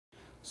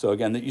So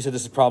again, you said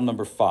this is problem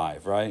number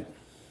 5, right?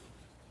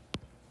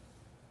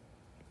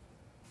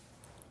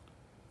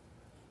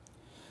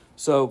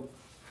 So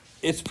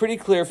it's pretty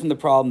clear from the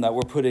problem that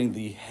we're putting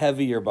the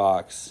heavier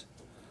box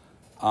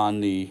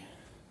on the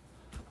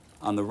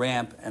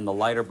ramp, and the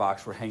lighter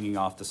box we're hanging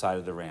off the side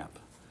of the ramp.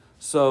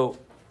 So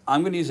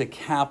I'm going to use a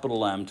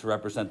capital M to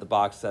represent the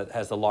box that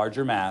has the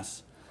larger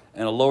mass,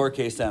 and a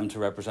lowercase m to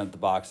represent the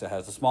box that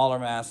has the smaller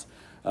mass.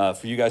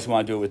 For you guys who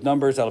want to do it with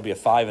numbers, that'll be a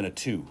 5 and a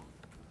 2.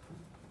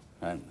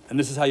 Right? And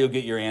this is how you'll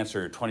get your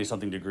answer,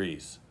 20-something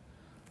degrees.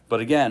 But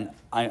again,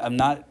 I'm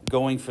not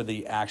going for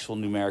the actual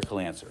numerical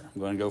answer.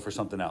 I'm going to go for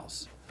something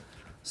else.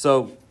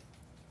 So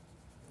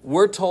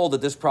we're told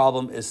that this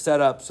problem is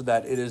set up so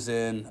that it is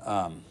in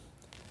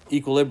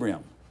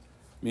equilibrium,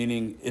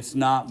 meaning it's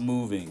not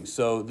moving.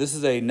 So this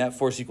is a net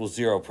force equals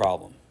 0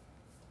 problem.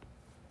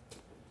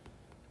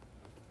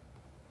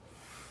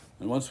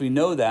 And once we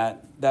know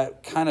that,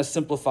 that kind of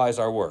simplifies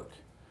our work.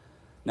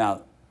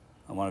 Now,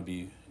 I want to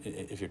be,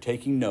 if you're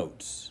taking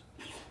notes,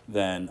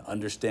 then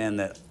understand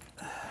that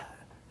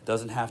it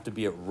doesn't have to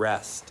be at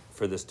rest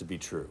for this to be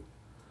true.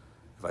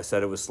 If I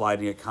said it was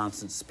sliding at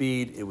constant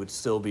speed, it would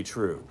still be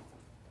true.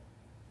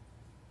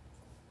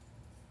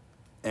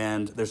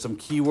 And there's some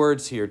key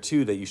words here,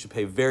 too, that you should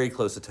pay very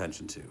close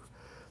attention to.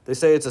 They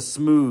say it's a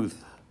smooth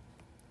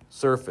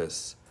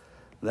surface.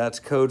 That's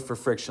code for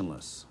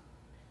frictionless.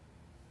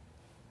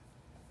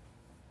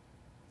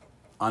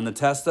 On the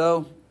test,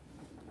 though,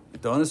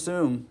 don't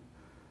assume.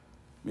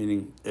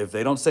 Meaning, if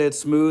they don't say it's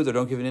smooth or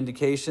don't give an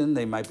indication,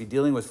 they might be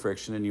dealing with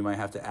friction, and you might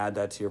have to add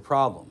that to your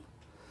problem.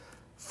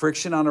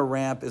 Friction on a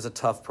ramp is a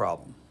tough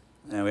problem,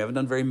 and we haven't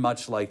done very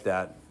much like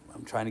that.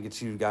 I'm trying to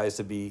get you guys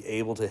to be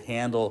able to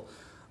handle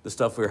the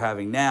stuff we're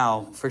having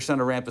now. Friction on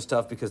a ramp is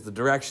tough because the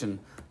direction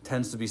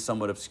tends to be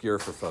somewhat obscure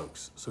for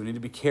folks. So we need to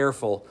be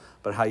careful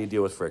about how you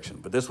deal with friction.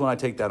 But this one, I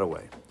take that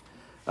away.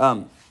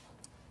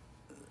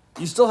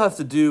 You still have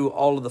to do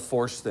all of the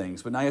force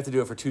things, but now you have to do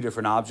it for 2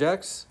 different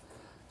objects.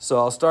 So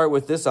I'll start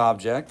with this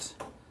object.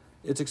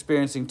 It's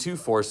experiencing 2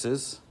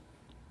 forces,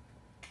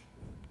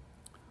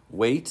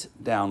 weight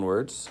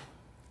downwards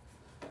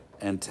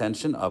and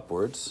tension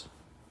upwards.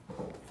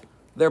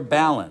 They're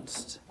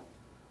balanced.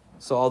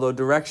 So although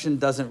direction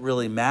doesn't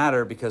really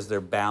matter because they're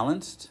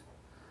balanced,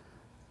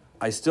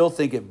 I still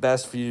think it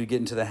best for you to get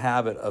into the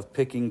habit of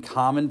picking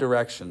common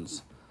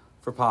directions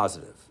for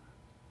positive.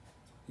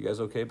 You guys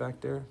okay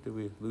back there? Did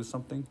we lose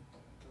something?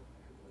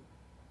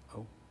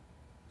 Oh,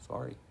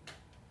 sorry.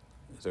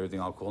 Is everything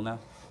all cool now?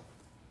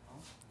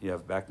 You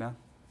have it back now?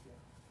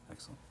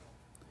 Excellent.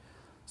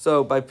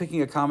 So by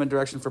picking a common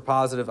direction for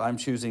positive, I'm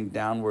choosing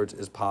downwards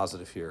is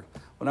positive here.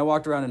 When I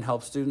walked around and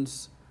helped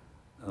students,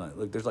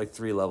 look, there's like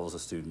 3 levels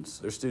of students.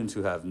 There's students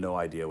who have no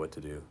idea what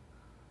to do.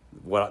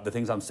 The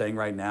things I'm saying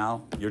right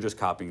now, you're just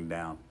copying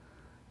down.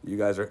 You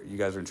guys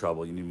are in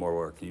trouble. You need more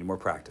work. You need more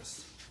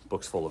practice.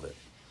 Book's full of it.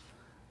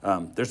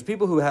 There's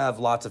people who have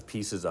lots of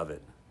pieces of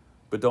it,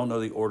 but don't know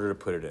the order to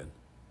put it in.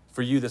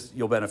 For you,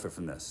 you'll benefit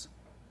from this.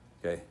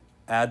 Okay?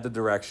 Add the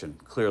direction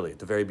clearly at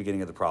the very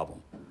beginning of the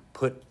problem.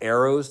 Put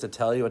arrows to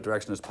tell you what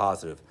direction is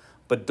positive,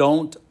 but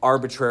don't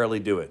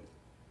arbitrarily do it.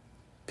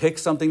 Pick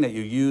something that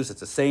you use that's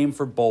the same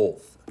for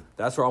both.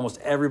 That's where almost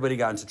everybody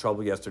got into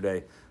trouble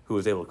yesterday, who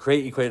was able to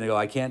create equation and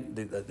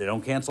go, they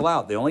don't cancel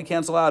out. They only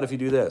cancel out if you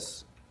do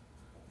this,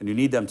 and you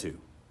need them to.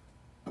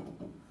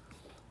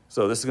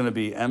 So this is going to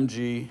be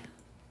mg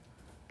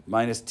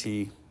minus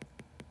t,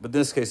 but in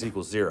this case it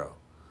equals 0.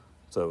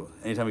 So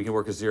anytime we can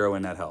work a 0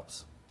 in, that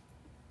helps.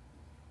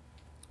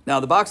 Now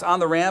the box on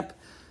the ramp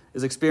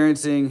is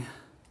experiencing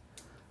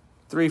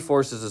 3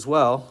 forces as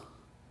well.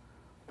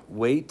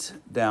 Weight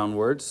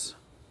downwards,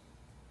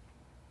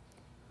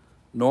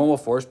 normal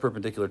force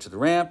perpendicular to the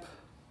ramp,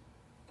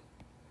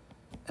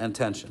 and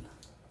tension.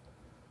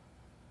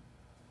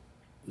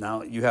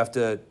 Now you have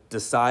to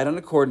decide on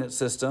a coordinate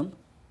system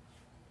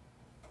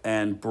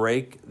and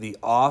break the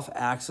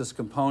off-axis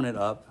component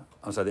up,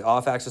 the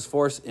off-axis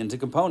force into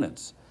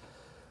components.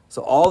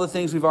 So all the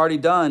things we've already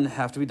done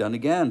have to be done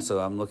again. So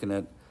I'm looking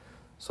at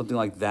something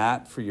like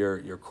that for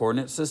your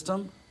coordinate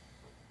system.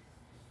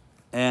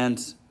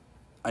 And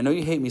I know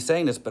you hate me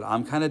saying this, but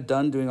I'm kind of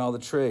done doing all the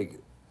trig.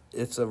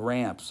 It's a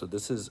ramp, so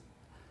this is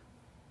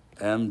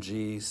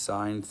mg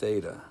sine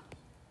theta.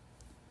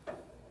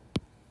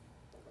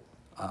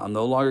 I'm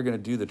no longer going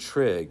to do the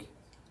trig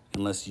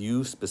unless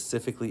you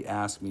specifically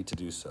ask me to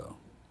do so.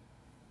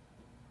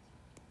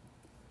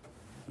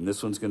 And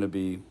this one's going to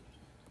be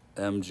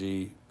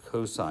mg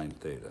cosine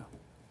theta.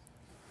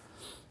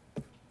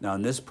 Now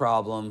in this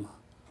problem,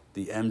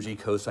 the mg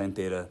cosine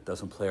theta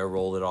doesn't play a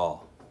role at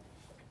all.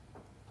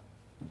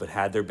 But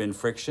had there been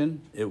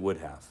friction, it would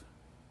have.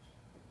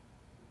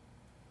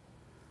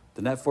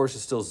 The net force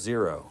is still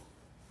 0.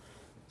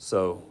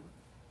 So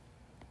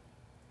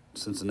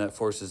since the net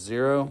force is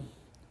 0,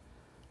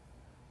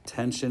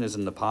 tension is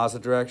in the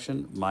positive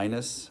direction,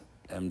 minus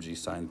mg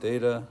sine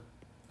theta.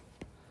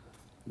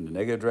 In the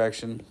negative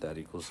direction, that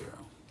equals 0.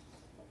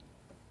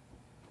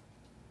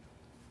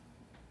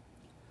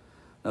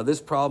 Now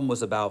this problem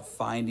was about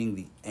finding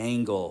the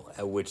angle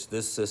at which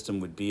this system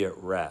would be at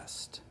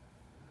rest.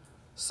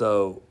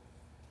 So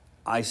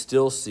I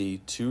still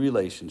see two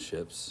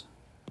relationships,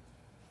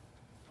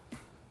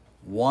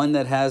 one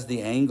that has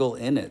the angle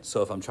in it.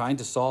 So if I'm trying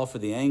to solve for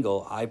the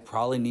angle, I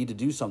probably need to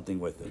do something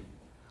with it.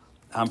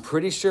 I'm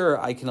pretty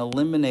sure I can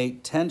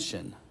eliminate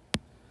tension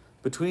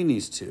between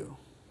these two.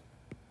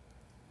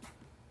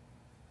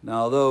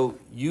 Now, although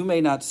you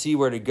may not see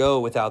where to go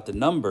without the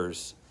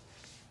numbers,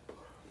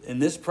 in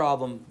this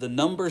problem, the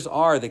numbers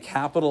are the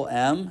capital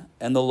M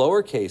and the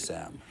lowercase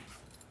m.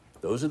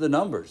 Those are the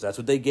numbers. That's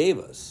what they gave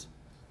us.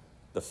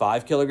 The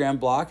 5 kilogram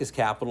block is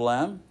capital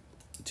M.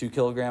 The 2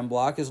 kilogram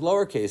block is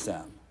lowercase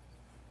m.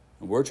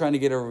 And we're trying to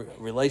get a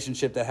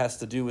relationship that has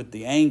to do with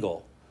the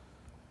angle.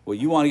 What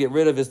you want to get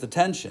rid of is the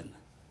tension.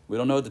 We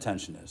don't know what the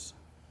tension is.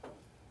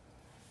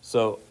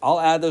 So I'll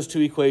add those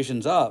two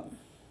equations up.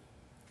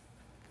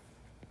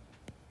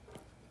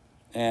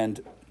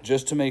 And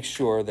just to make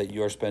sure that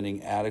you are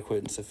spending adequate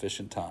and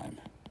sufficient time,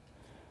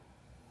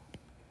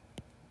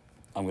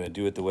 I'm going to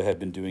do it the way I've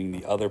been doing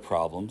the other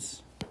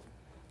problems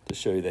to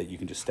show you that you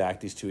can just stack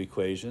these two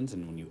equations,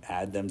 and when you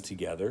add them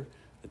together,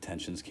 the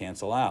tensions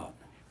cancel out.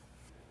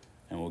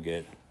 And we'll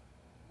get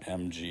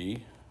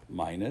mg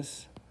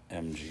minus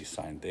mg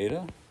sine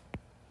theta.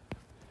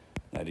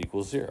 That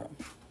equals 0.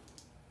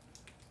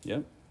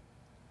 Yep.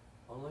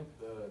 Unlike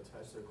the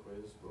test or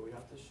quiz, where we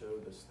have to show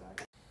the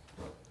stack.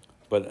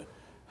 But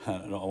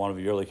I want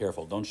to be really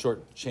careful. Don't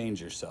shortchange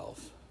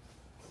yourself.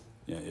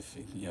 You know, if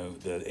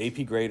the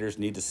AP graders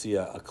need to see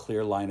a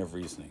clear line of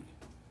reasoning.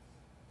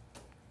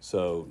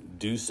 So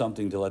do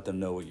something to let them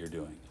know what you're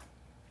doing.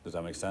 Does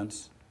that make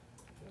sense?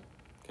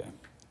 Okay.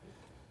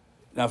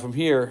 Now from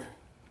here,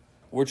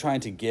 we're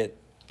trying to get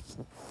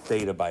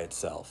theta by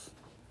itself.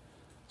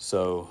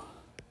 So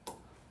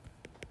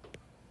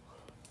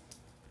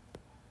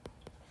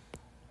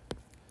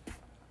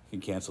you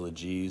can cancel the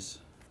g's.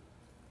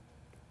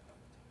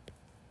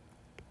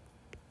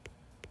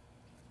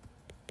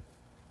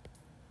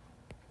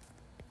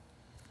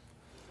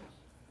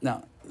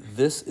 Now,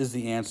 this is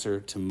the answer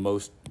to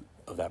most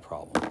of that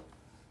problem.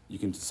 You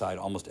can decide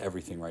almost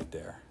everything right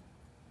there.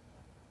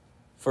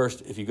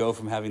 First, if you go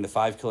from having the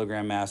 5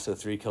 kilogram mass to the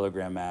 3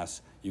 kilogram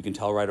mass, you can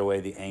tell right away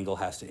the angle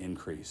has to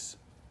increase.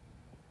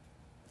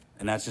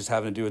 And that's just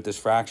having to do with this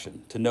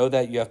fraction. To know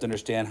that, you have to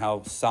understand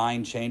how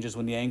sine changes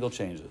when the angle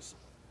changes.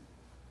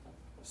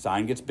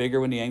 Sine gets bigger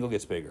when the angle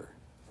gets bigger.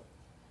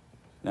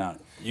 Now,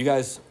 you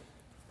guys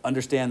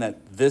understand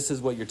that this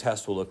is what your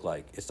test will look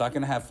like. It's not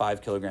going to have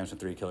 5 kilograms and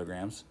 3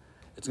 kilograms.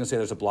 It's going to say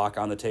there's a block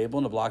on the table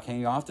and a block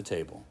hanging off the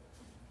table.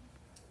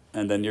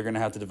 And then you're going to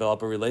have to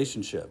develop a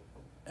relationship.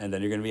 And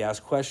then you're going to be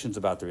asked questions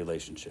about the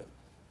relationship.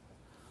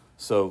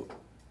 So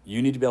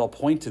you need to be able to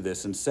point to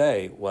this and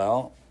say,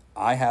 well,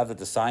 I have that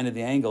the sine of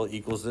the angle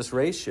equals this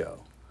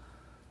ratio.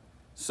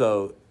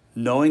 So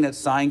knowing that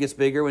sine gets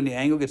bigger when the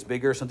angle gets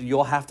bigger is something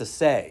you'll have to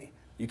say.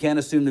 You can't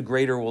assume the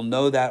grader will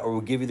know that or will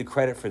give you the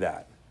credit for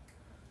that.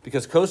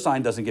 Because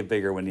cosine doesn't get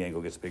bigger when the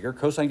angle gets bigger.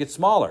 Cosine gets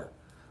smaller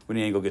when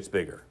the angle gets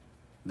bigger.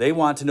 They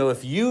want to know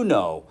if you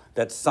know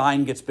that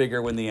sine gets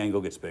bigger when the angle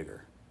gets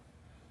bigger.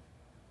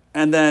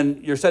 And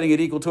then you're setting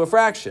it equal to a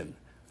fraction.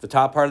 If the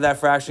top part of that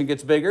fraction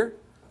gets bigger,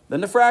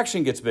 then the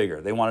fraction gets bigger.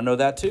 They want to know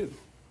that too.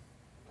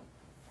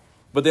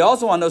 But they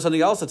also want to know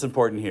something else that's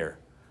important here.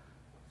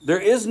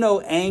 There is no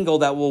angle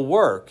that will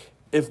work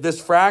if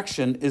this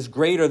fraction is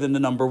greater than the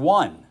number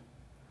 1.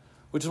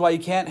 Which is why you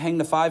can't hang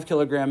the 5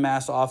 kilogram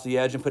mass off the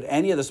edge and put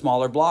any of the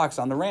smaller blocks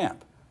on the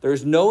ramp.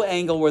 There's no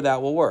angle where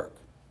that will work,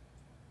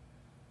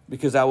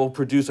 because that will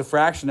produce a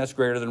fraction that's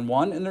greater than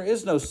 1, and there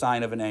is no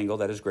sign of an angle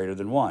that is greater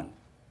than 1.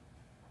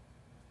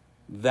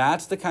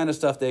 That's the kind of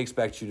stuff they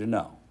expect you to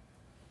know.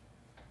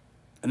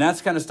 And that's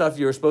the kind of stuff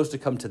you're supposed to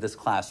come to this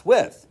class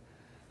with.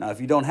 Now, if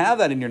you don't have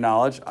that in your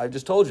knowledge, I've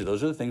just told you,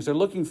 those are the things they're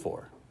looking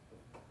for.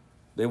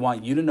 They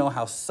want you to know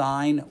how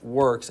sine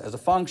works as a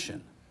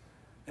function,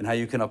 and how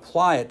you can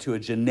apply it to a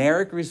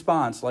generic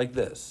response like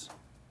this.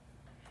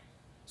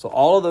 So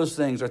all of those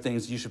things are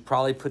things you should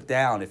probably put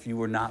down if you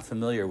were not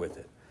familiar with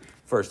it.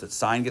 First, that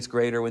sine gets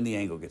greater when the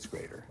angle gets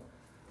greater.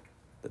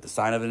 That the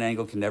sine of an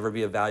angle can never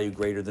be a value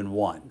greater than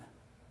 1.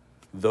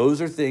 Those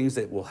are things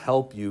that will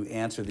help you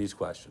answer these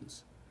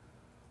questions.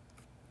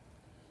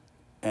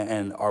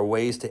 And are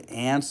ways to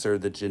answer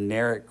the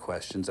generic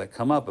questions that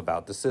come up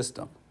about the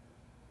system.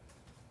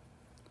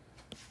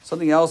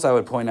 Something else I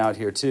would point out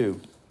here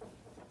too.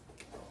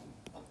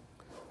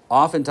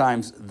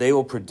 Oftentimes, they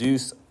will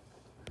produce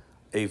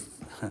an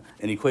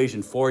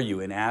equation for you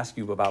and ask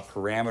you about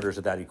parameters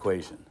of that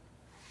equation.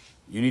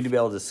 You need to be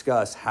able to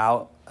discuss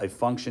how a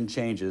function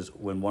changes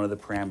when one of the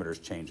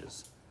parameters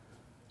changes.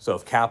 So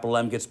if capital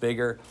M gets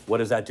bigger, what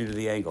does that do to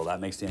the angle?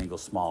 That makes the angle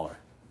smaller.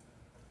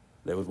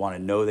 They would want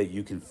to know that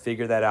you can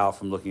figure that out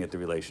from looking at the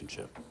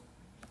relationship.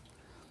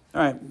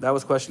 All right, that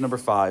was question number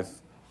 5.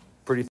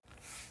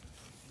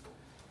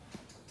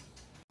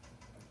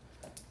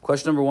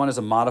 Question number 1 is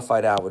a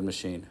modified Atwood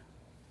machine.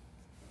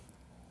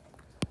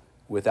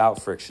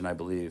 Without friction, I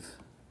believe.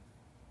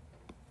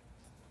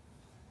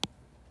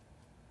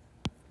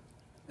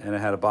 and it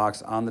had a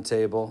box on the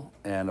table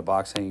and a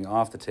box hanging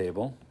off the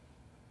table,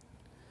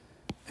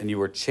 and you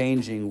were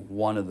changing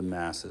one of the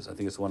masses. I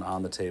think it's the one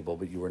on the table,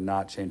 but you were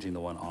not changing the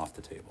one off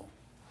the table.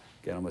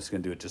 Again, I'm just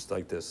going to do it just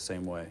like this,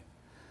 same way.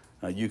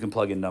 You can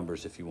plug in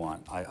numbers if you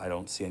want. I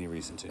don't see any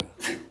reason to.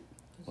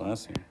 Well,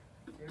 that's here.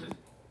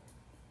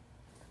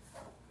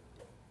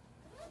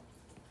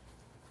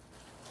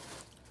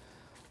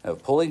 I have a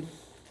pulley.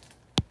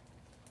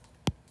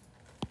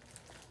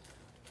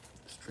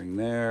 String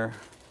there.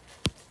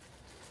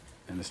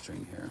 And a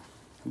string here.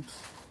 Oops.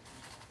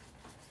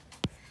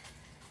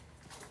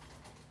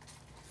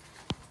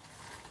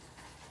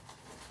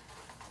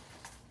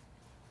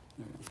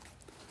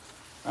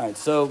 All right,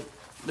 so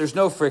there's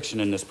no friction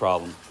in this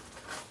problem.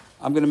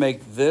 I'm going to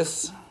make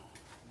this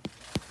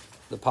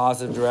the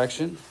positive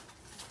direction.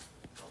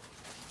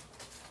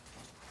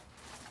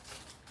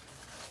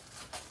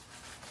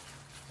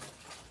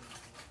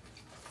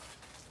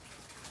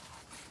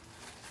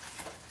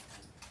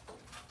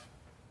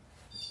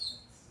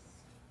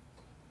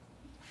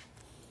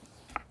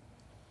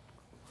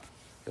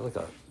 I feel like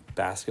a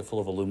basket full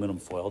of aluminum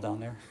foil down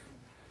there.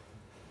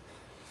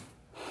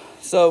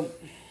 So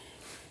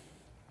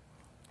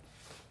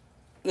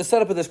the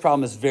setup of this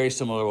problem is very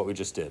similar to what we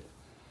just did,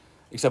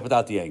 except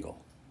without the angle.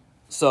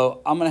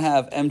 So I'm going to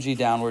have mg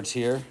downwards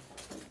here,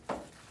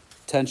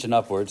 tension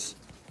upwards,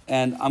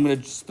 and I'm going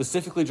to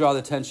specifically draw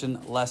the tension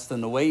less than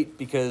the weight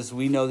because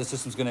we know the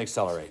system's going to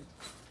accelerate.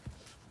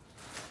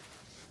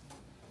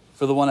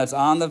 For the one that's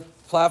on the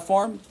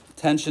platform,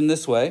 tension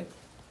this way,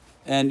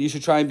 and you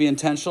should try and be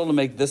intentional to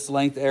make this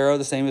length arrow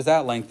the same as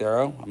that length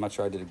arrow. I'm not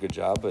sure I did a good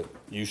job, but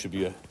you should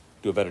do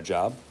a better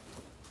job.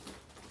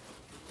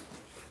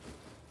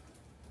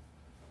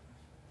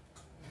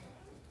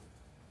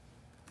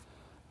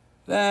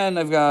 Then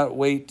I've got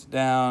weight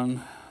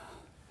down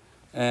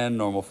and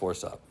normal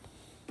force up.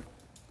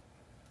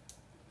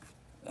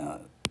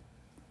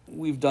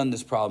 We've done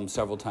this problem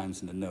several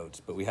times in the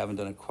notes, but we haven't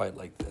done it quite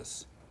like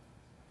this.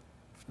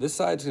 This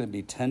side is going to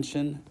be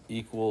tension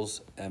equals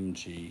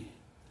mg,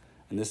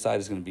 and this side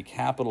is going to be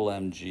capital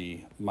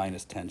Mg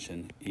minus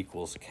tension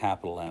equals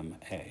capital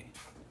Ma.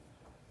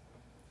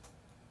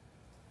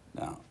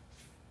 Now,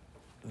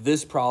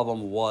 this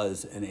problem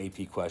was an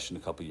AP question a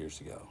couple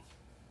years ago.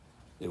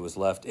 It was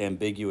left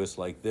ambiguous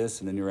like this,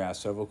 and then you were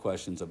asked several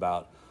questions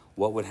about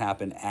what would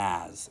happen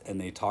as, and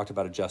they talked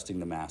about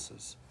adjusting the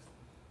masses.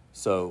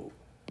 So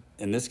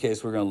in this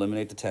case, we're going to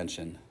eliminate the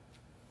tension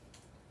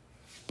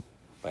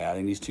by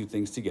adding these two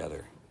things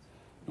together,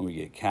 and we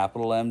get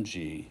capital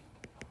Mg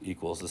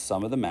equals the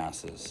sum of the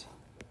masses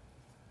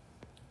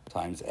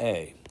times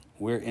A.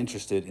 We're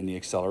interested in the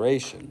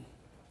acceleration.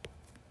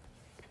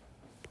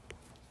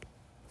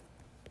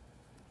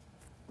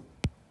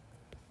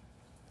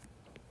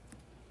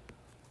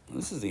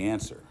 This is the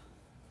answer.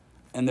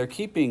 And they're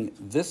keeping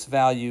this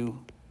value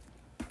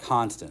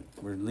constant.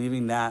 We're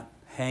leaving that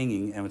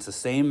hanging, and it's the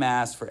same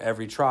mass for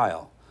every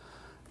trial.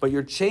 But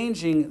you're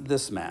changing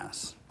this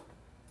mass.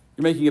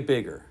 You're making it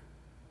bigger.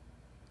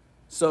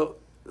 So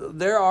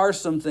there are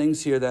some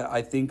things here that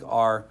I think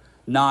are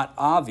not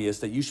obvious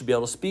that you should be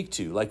able to speak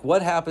to. Like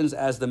what happens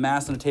as the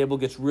mass on the table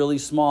gets really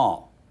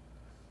small?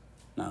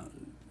 Now,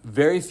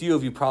 very few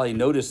of you probably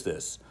notice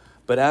this.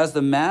 But as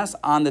the mass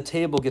on the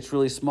table gets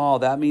really small,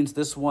 that means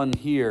this one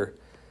here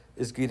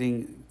is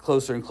getting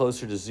closer and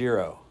closer to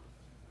 0.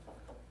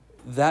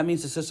 That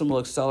means the system will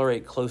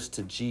accelerate close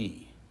to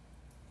g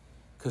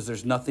because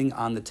there's nothing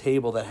on the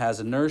table that has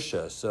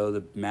inertia, so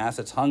the mass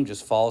that's hung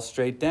just falls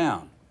straight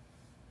down.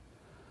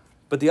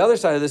 But the other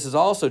side of this is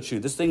also true.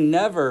 This thing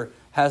never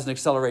has an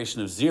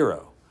acceleration of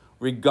 0.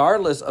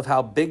 Regardless of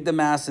how big the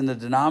mass in the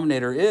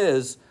denominator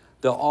is,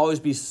 there'll always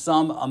be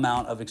some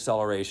amount of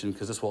acceleration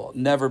because this will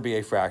never be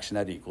a fraction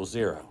that equals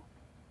 0.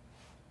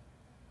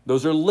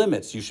 Those are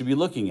limits you should be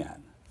looking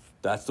at.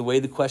 That's the way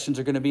the questions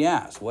are going to be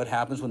asked. What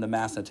happens when the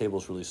mass on the table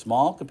is really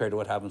small compared to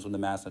what happens when the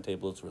mass on the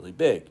table is really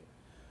big?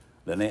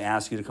 Then they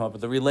ask you to come up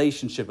with a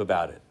relationship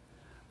about it.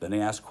 Then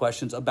they ask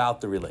questions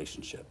about the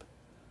relationship.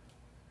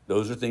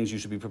 Those are things you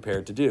should be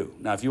prepared to do.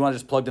 Now, if you want to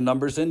just plug the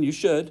numbers in, you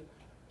should.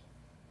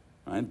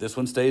 Right? This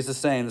one stays the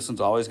same. This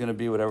one's always going to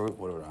be whatever, I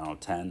don't know,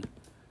 10.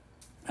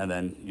 And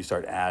then you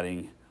start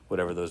adding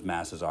whatever those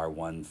masses are,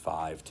 1,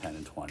 5, 10,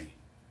 and 20.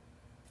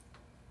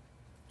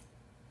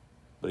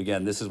 But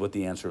again, this is what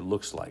the answer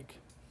looks like.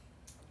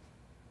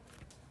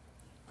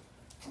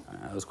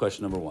 That was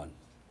question number 1.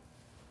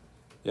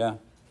 Yeah?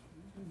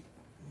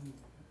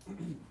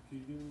 Can you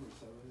do number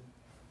 7?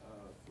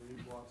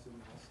 3 blocks of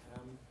mass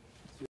M,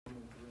 2 M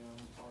and 3 M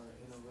are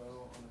in a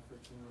row on a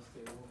frictionless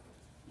table.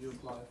 You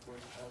apply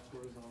force F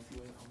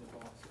horizontally on the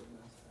blocks of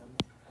mass M,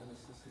 and the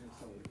system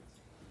accelerates.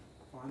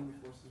 Find the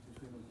forces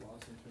between the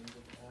blocks in terms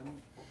of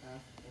M, F,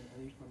 and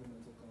any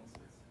fundamental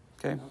constants.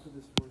 Okay. After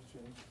this force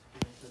change,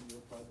 you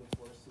apply the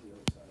force to the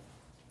other side.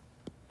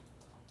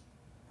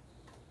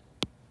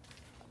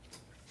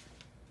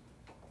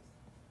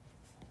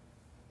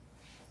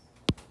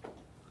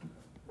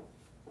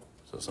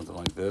 So something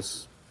like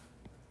this.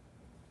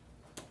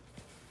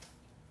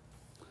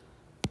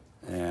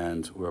 And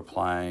and we're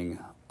applying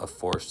a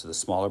force to the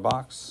smaller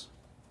box.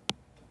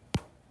 I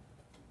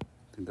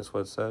think that's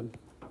what it said.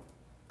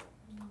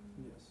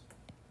 Yes.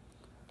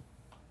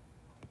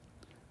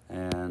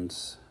 And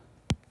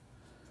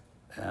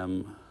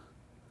M,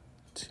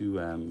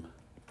 2M,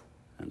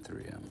 and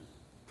 3M.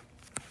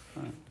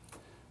 All right.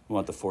 We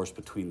want the force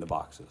between the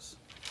boxes.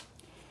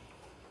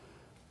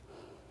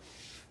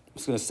 I'm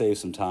just going to save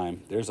some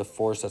time. There's a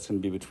force that's going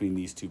to be between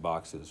these two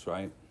boxes,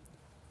 right?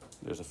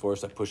 There's a force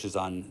that pushes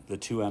on the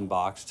 2M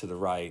box to the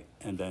right,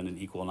 and then an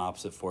equal and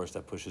opposite force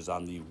that pushes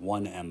on the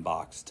 1M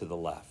box to the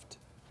left.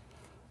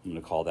 I'm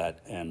going to call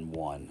that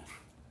N1.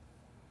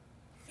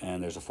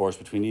 And there's a force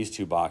between these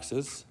two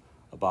boxes,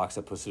 a box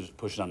that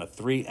pushes on the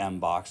 3M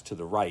box to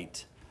the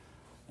right,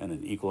 and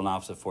an equal and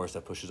opposite force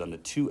that pushes on the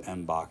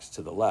 2M box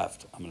to the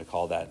left. I'm going to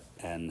call that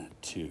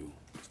N2,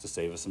 just to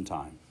save us some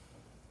time.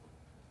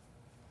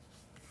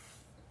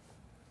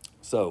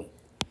 So,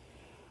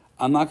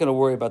 I'm not going to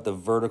worry about the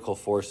vertical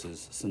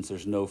forces since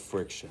there's no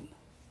friction.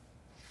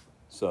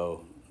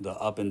 So, the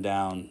up and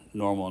down,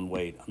 normal and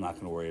weight, I'm not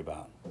going to worry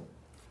about.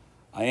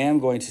 I am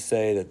going to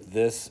say that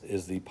this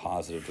is the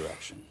positive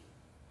direction.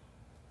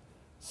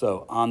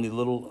 So, on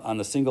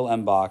the single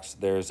M box,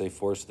 there's a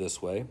force this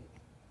way,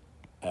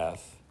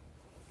 F.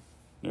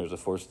 There's a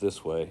force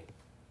this way,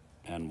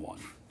 N1.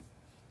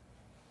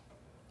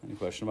 Any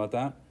question about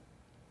that?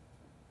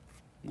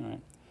 All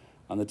right.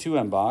 On the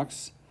 2M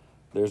box,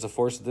 there's a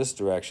force this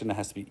direction that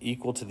has to be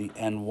equal to the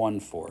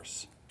N1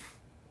 force.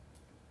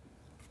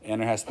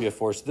 And there has to be a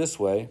force this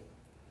way,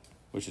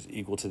 which is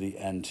equal to the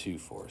N2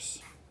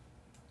 force.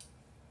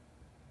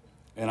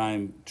 And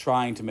I'm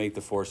trying to make the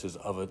forces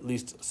of at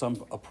least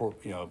some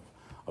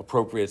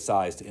appropriate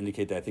size to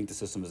indicate that I think the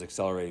system is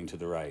accelerating to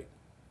the right.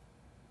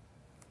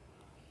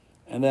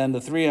 And then the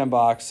 3M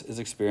box is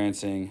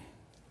experiencing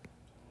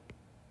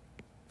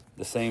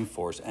the same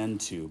force,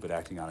 N2, but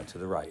acting on it to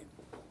the right.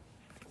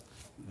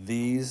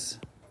 These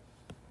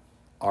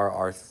are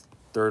our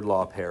third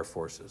law pair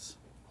forces.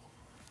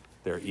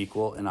 They're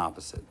equal and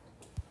opposite.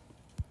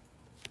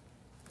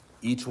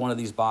 Each one of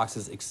these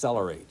boxes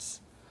accelerates.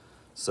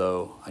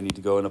 So I need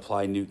to go and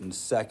apply Newton's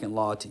second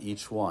law to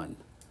each one.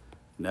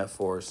 Net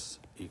force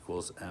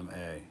equals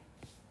MA.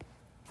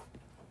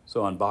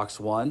 So on box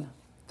 1,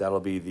 that'll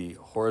be the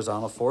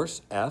horizontal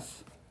force,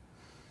 F,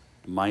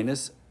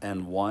 minus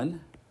N1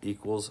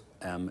 equals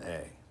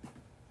MA.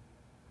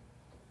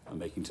 I'm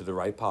making to the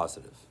right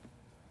positive.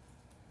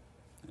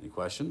 Any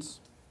questions?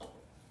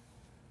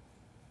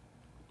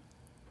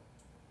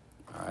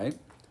 All right.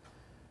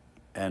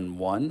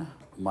 N1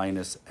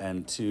 minus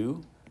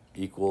N2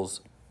 equals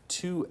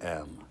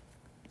 2M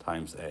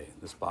times A.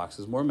 This box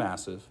is more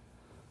massive.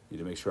 I need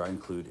to make sure I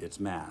include its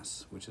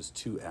mass, which is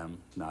 2M,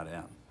 not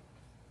M.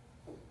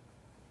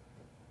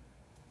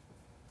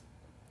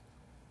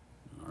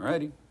 All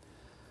righty.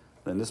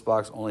 Then this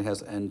box only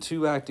has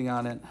N2 acting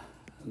on it,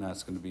 and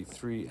that's going to be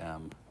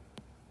 3M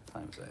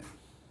times A.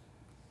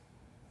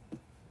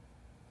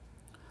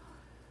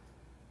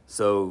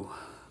 So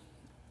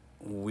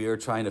we are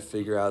trying to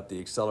figure out the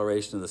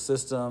acceleration of the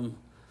system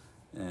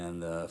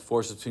and the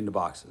forces between the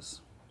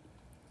boxes.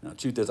 Now,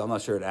 truth is, I'm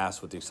not sure it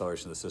asks what the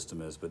acceleration of the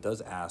system is, but it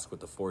does ask what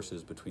the force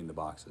is between the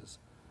boxes.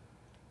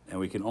 And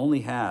we can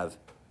only have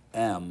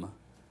M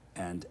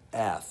and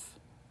F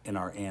in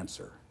our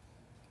answer.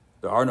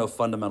 There are no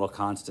fundamental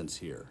constants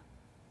here.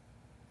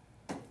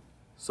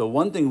 So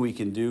one thing we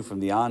can do from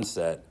the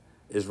onset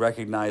is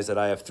recognize that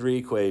I have 3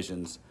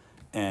 equations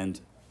and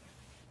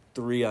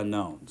 3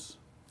 unknowns.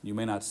 You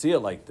may not see it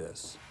like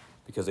this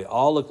because they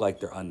all look like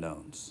they're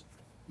unknowns,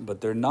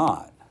 but they're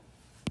not.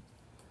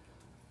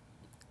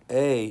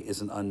 A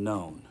is an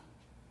unknown.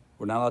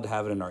 We're not allowed to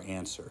have it in our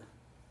answer.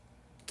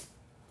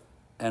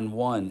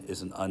 N1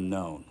 is an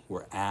unknown.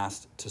 We're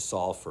asked to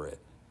solve for it.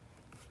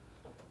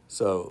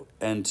 So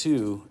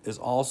N2 is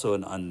also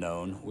an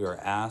unknown. We are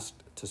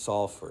asked to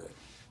solve for it.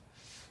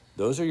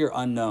 Those are your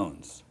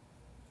unknowns.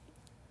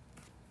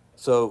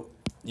 So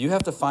you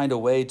have to find a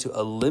way to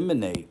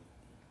eliminate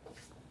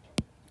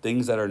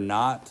things that are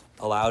not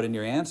allowed in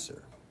your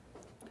answer.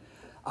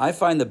 I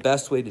find the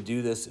best way to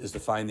do this is to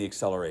find the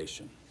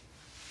acceleration.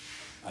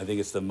 I think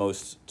it's the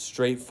most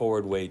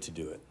straightforward way to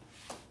do it,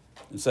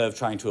 instead of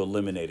trying to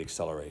eliminate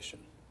acceleration.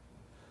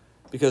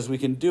 Because we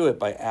can do it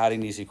by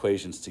adding these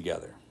equations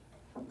together.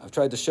 I've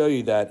tried to show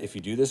you that if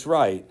you do this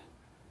right,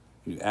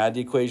 when you add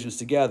the equations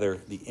together,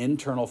 the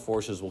internal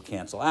forces will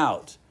cancel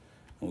out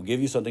and will give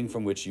you something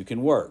from which you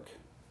can work.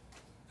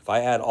 If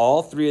I add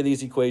all 3 of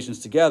these equations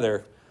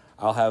together,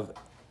 I'll have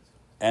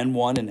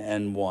N1 and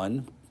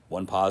N1,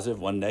 one positive,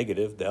 one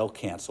negative, they'll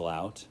cancel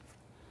out.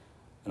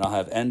 And I'll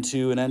have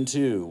N2 and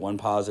N2, one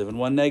positive and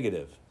one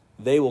negative.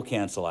 They will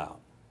cancel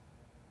out.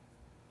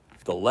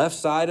 The left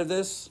side of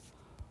this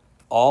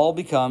all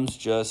becomes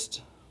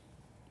just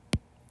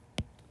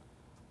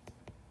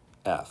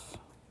F.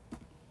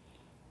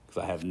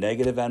 Because I have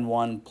negative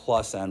N1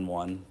 plus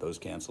N1, those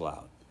cancel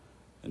out.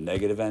 And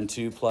negative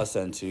N2 plus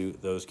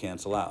N2, those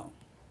cancel out.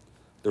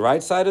 The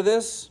right side of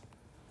this,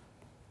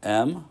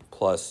 M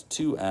plus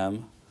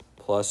 2M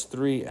plus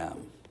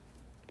 3M.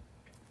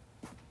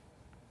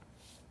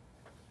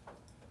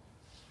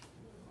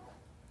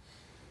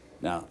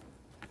 Now,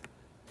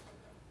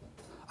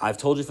 I've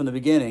told you from the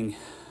beginning,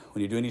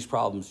 when you're doing these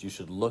problems, you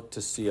should look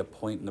to see a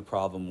point in the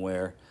problem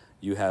where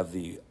you have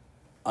the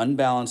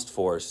unbalanced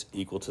force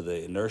equal to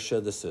the inertia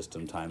of the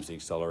system times the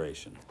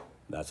acceleration.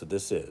 That's what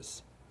this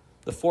is.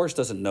 The force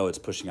doesn't know it's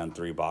pushing on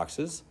 3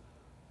 boxes.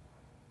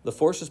 The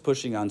force is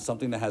pushing on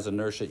something that has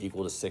inertia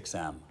equal to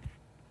 6m.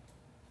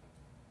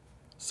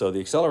 So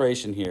the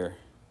acceleration here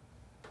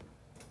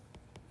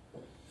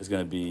is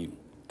going to be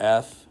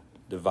F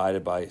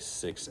divided by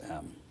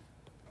 6m.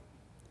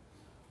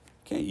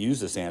 Can't use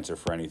this answer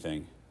for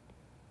anything.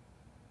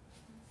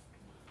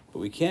 But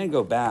we can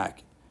go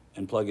back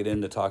and plug it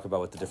in to talk about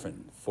what the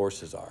different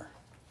forces are.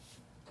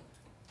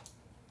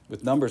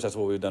 With numbers, that's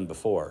what we've done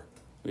before.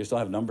 We just don't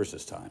have numbers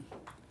this time.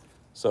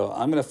 So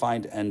I'm going to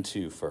find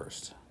N2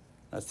 first.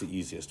 That's the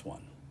easiest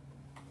one.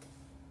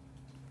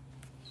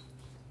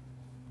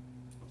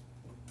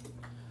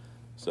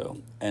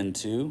 So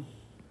N2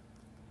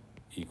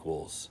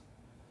 equals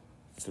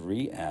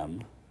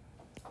 3m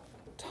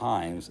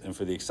times, and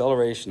for the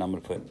acceleration, I'm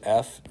going to put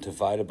F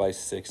divided by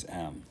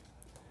 6m.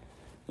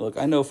 Look,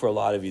 I know for a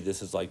lot of you,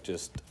 this is like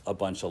just a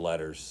bunch of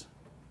letters.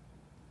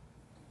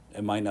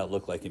 It might not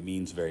look like it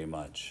means very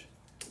much.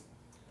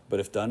 But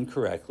if done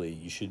correctly,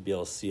 you should be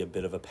able to see a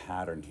bit of a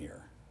pattern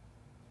here.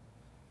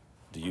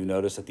 Do you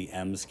notice that the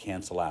m's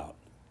cancel out?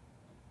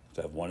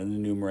 So I have one in the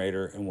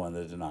numerator and one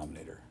in the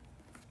denominator.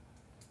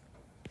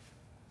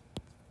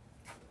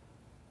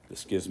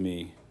 This gives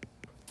me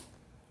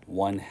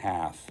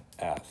 1/2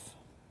 F.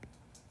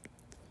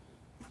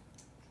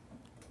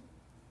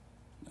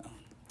 Now,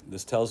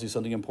 this tells you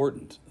something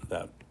important,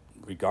 that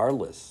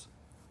regardless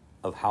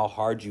of how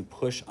hard you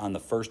push on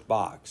the first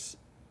box,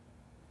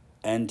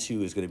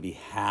 N2 is going to be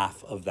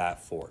half of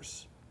that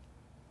force.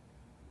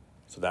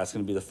 So that's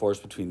going to be the force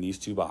between these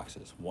two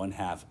boxes,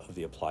 1/2 of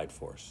the applied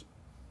force.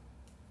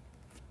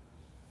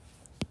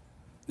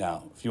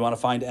 Now, if you want to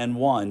find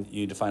N1, you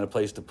need to find a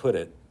place to put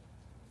it.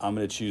 I'm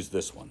going to choose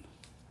this one.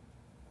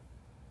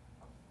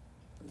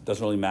 It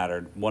doesn't really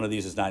matter. One of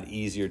these is not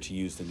easier to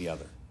use than the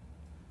other.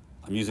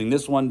 I'm using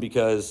this one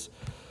because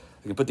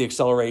I can put the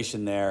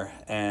acceleration there,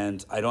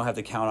 and I don't have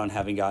to count on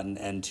having gotten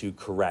N2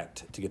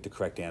 correct to get the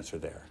correct answer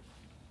there.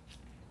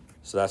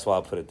 So that's why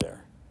I'll put it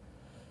there.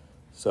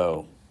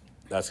 So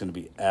that's going to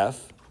be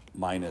F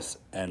minus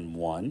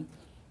N1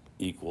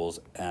 equals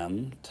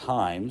m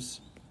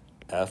times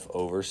F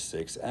over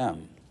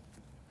 6m.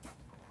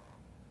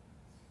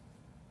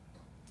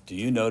 Do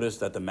you notice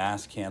that the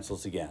mass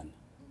cancels again?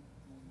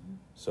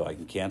 So I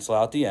can cancel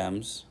out the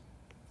m's,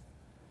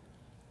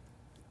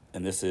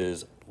 and this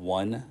is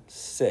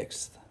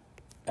 1/6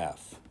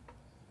 F.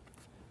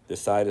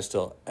 This side is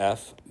still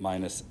F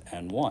minus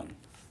N1.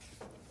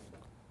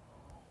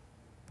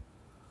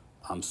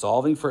 I'm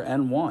solving for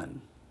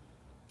N1.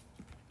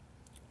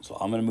 So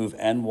I'm going to move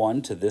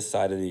N1 to this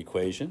side of the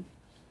equation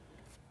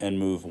and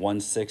move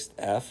 1/6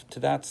 F to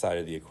that side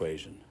of the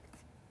equation.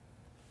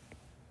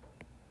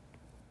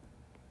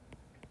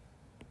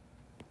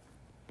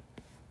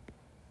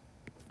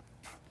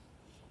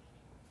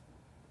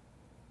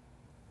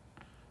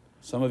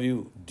 Some of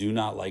you do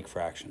not like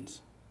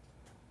fractions.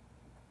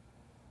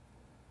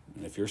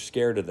 And if you're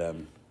scared of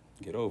them,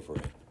 get over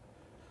it.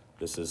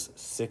 This is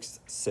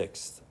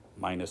 6/6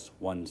 minus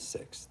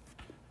 1/6.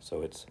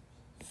 So it's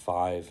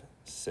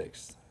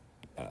 5/6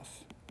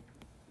 F.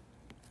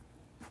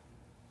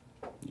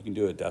 You can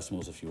do it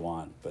decimals if you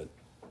want, but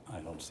I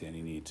don't see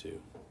any need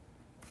to.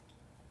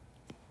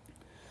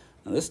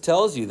 Now this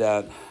tells you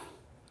that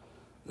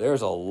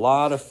there's a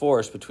lot of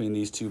force between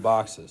these two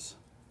boxes.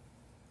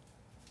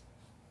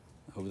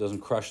 I hope it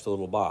doesn't crush the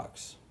little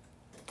box.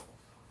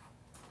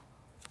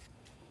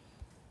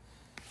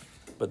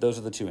 But those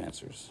are the two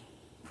answers.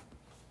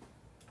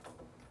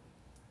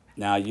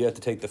 Now you have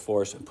to take the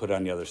force and put it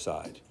on the other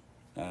side.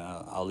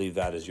 I'll leave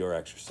that as your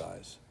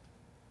exercise.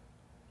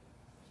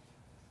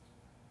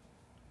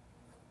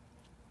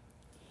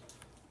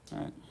 All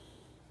right.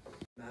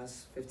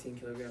 Mass 15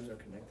 kilograms are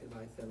connected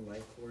by a thin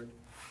light cord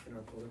and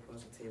are pulled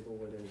across a table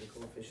where there is a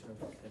coefficient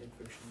of magnetic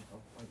friction of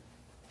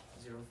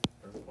 0.0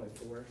 or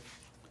 0.4.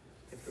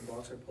 If the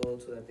blocks are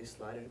pulled so that they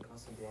slide at a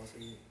constant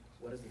velocity,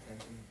 what is the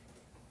tension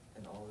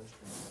and all this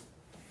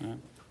thing? All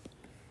right.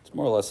 It's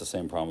more or less the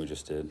same problem we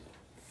just did,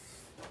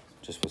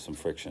 just with some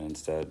friction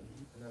instead.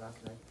 And they're not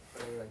connected,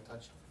 are they like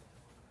touch?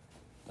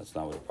 That's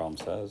not what the problem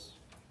says.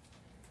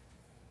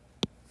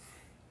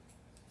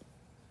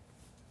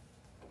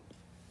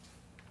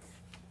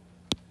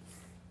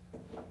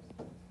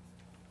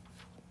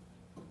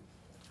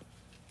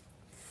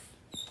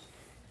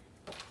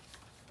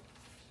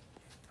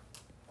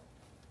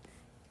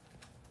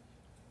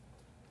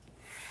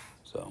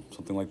 So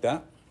something like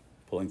that,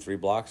 pulling 3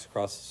 blocks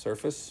across the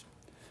surface.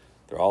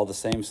 They're all the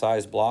same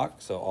size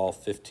block, so all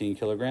 15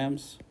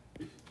 kilograms.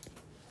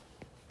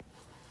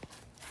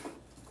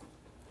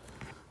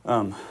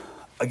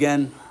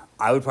 Again,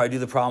 I would probably do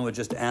the problem with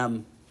just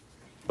M,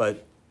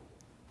 but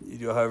you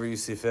do however you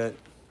see fit.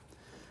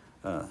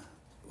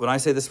 When I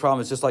say this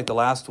problem is just like the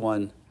last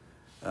one,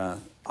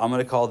 I'm going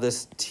to call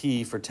this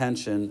T for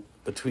tension,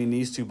 between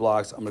these two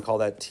blocks, I'm going to call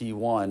that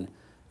T1.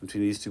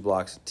 Between these two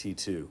blocks,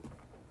 T2.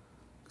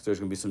 Because there's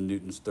going to be some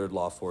Newton's third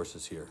law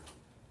forces here.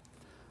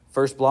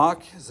 First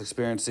block is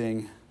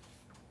experiencing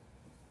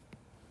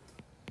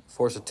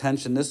force of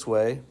tension this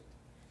way.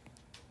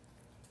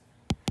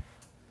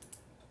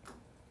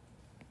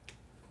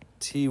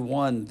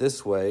 T1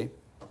 this way.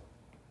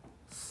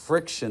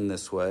 Friction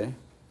this way.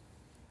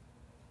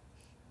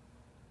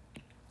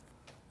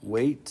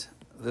 Weight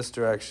this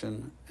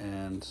direction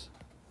and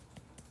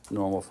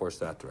normal force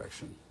that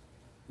direction.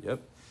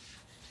 Yep.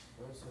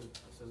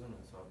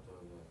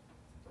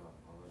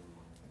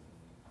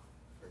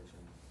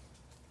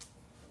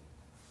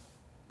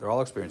 They're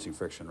all experiencing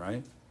friction,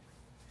 right?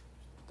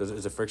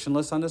 Is it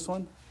frictionless on this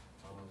one?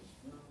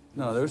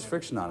 No, there's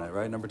friction on it,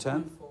 right? Number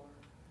 10?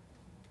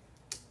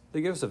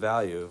 They give us a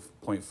value of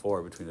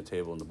 0.4 between the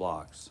table and the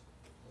blocks.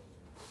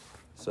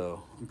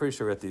 So I'm pretty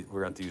sure we're going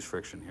to have to use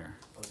friction here.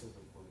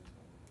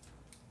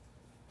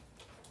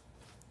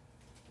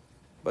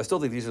 But I still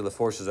think these are the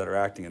forces that are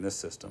acting in this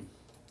system.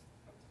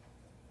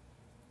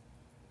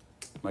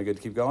 Am I good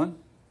to keep going?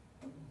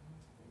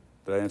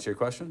 Did I answer your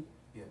question?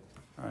 Yeah.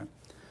 All right.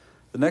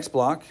 The next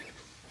block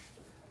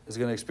is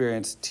going to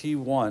experience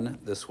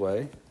T1 this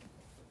way,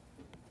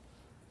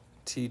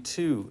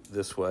 T2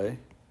 this way,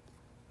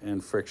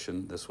 and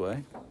friction this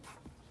way.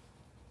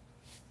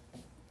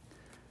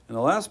 And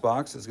the last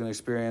box is going to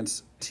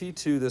experience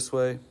T2 this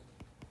way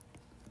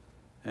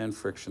and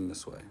friction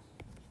this way.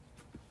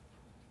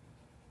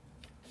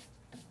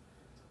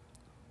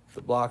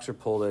 The blocks are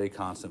pulled at a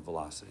constant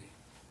velocity.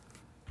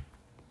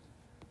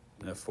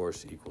 Net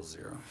force equals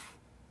 0.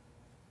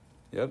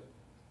 Yep.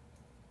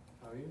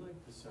 How are you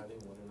like deciding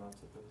whether or not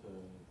to put the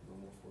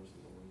normal force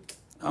in the weight?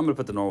 I'm going to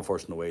put the normal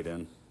force and the weight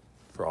in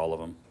for all of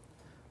them.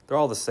 They're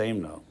all the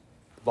same though.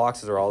 The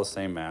boxes are all the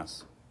same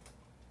mass.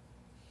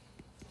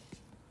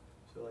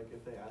 So like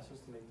if they asked us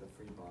to make the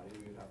free body,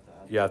 we would have to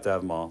add. You have to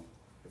have them all.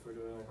 If we're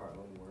doing like our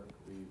own work,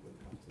 we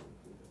wouldn't have to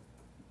include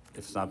it.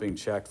 If it's not being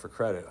checked for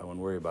credit, I wouldn't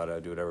worry about it.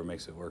 I'd do whatever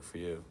makes it work for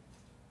you.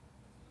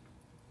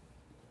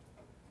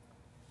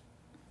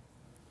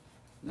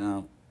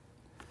 Now,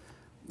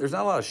 there's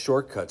not a lot of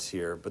shortcuts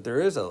here, but there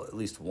is at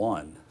least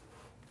one.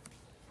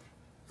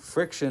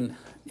 Friction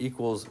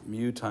equals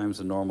mu times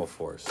the normal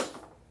force.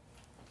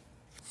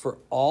 For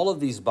all of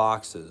these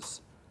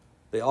boxes,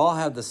 they all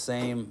have the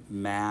same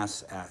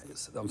mass.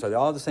 They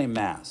all have the same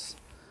mass.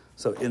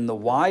 So in the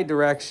y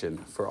direction,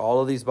 for all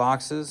of these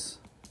boxes,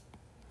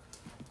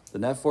 the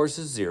net force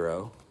is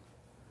 0,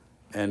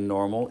 and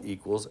normal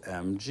equals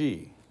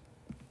mg.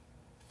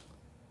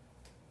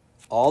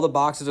 All the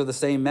boxes are the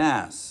same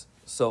mass,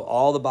 so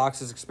all the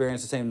boxes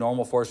experience the same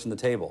normal force from the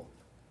table.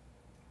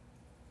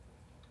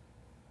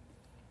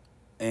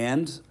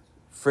 And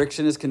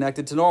friction is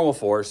connected to normal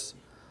force,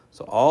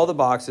 so all the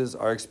boxes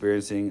are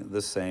experiencing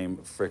the same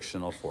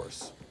frictional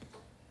force.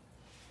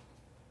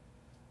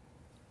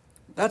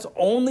 That's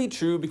only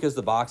true because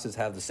the boxes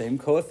have the same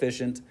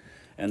coefficient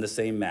and the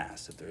same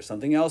mass. If there's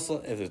something else,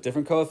 if there's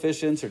different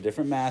coefficients or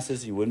different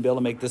masses, you wouldn't be able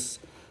to make this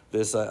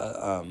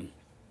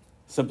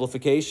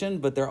simplification,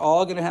 but they're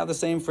all going to have the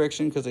same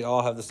friction because they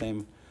all have the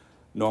same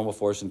normal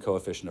force and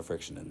coefficient of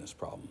friction in this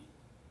problem.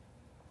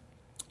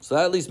 So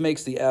that at least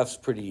makes the F's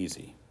pretty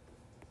easy.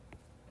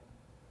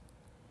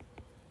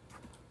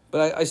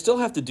 But I still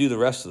have to do the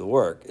rest of the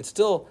work. It's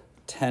still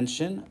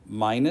tension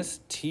minus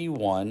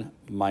T1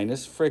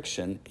 minus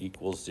friction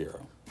equals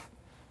 0.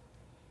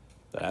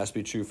 That has to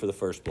be true for the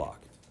first block.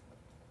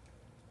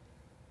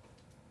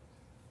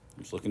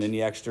 I'm just looking in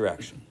the X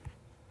direction.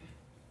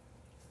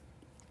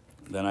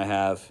 Then I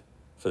have,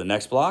 for the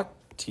next block,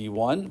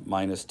 T1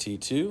 minus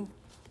T2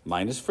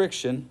 minus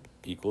friction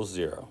equals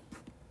 0.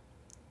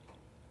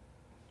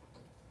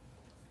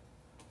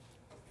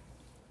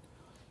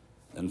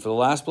 And for the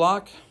last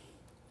block,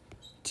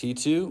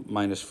 T2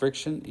 minus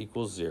friction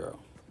equals 0.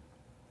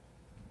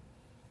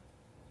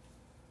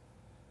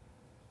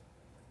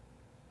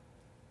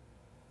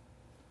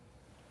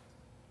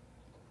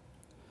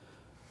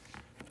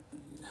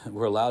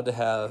 We're allowed to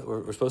have,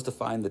 we're supposed to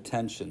find the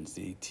tensions,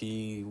 the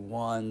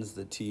T1s,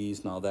 the T's,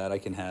 and all that. I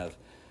can have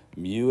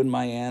mu in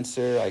my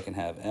answer, I can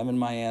have M in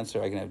my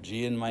answer, I can have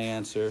G in my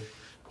answer,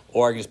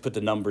 or I can just put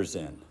the numbers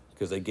in,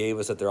 because they gave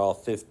us that they're all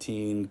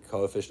 15,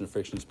 coefficient of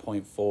friction is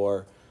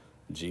 0.4,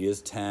 G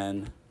is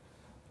 10.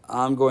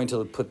 I'm going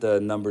to put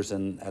the numbers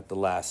in at the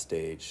last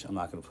stage. I'm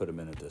not going to put them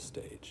in at this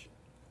stage.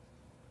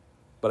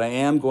 But I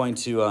am going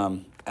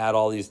to add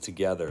all these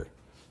together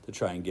to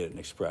try and get an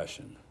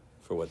expression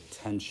for what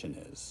tension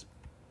is.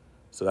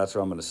 So that's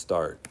where I'm going to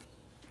start.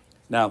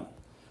 Now,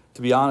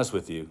 to be honest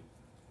with you,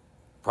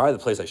 probably the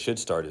place I should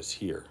start is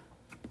here.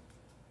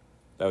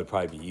 That would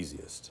probably be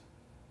easiest.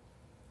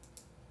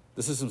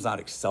 The system's not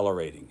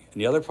accelerating.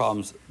 And the other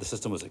problems, the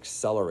system was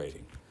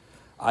accelerating.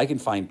 I can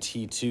find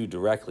T2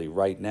 directly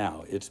right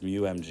now. It's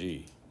mu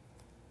mg.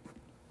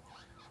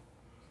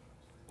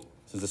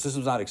 Since the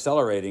system's not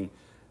accelerating,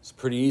 it's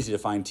pretty easy to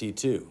find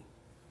T2.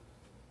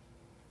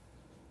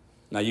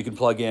 Now you can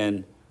plug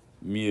in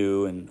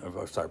mu and,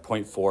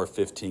 0.4,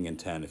 15, and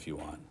 10 if you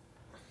want.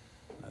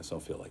 just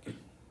don't feel like it.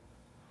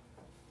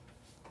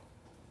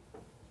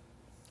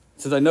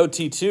 Since I know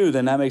T2,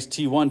 then that makes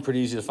T1 pretty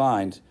easy to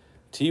find.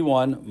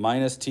 T1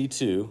 minus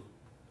T2,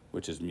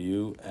 which is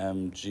mu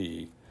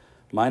mg,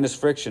 minus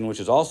friction, which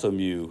is also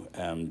mu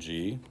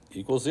mg,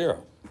 equals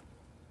 0.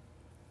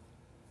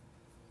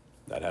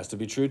 That has to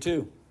be true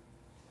too,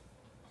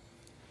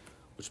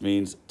 which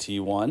means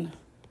T1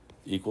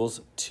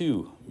 equals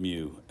 2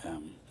 mu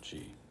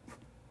mg.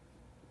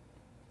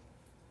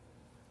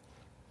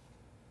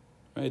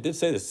 Right, it did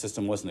say the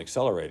system wasn't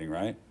accelerating,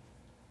 right?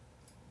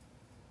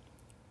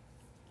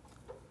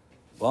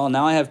 Well,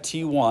 now I have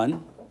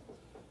T1,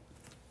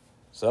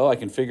 so I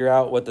can figure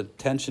out what the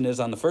tension is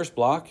on the first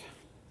block.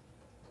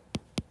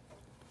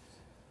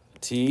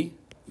 T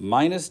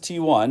minus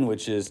T1,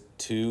 which is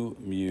 2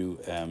 mu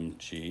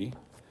mg,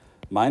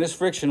 minus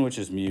friction, which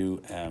is mu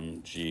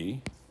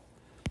mg,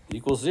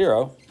 equals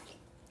 0.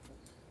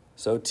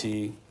 So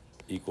T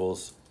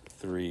equals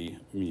 3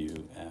 mu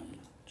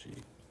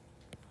mg.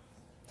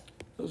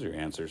 Those are your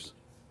answers.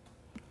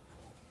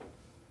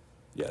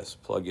 Yes,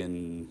 plug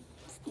in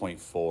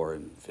 0.4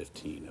 and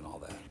 15 and all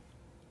that.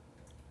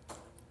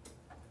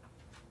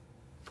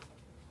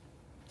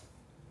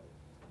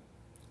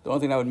 The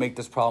only thing that would make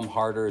this problem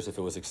harder is if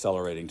it was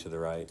accelerating to the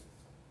right.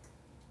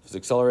 If it's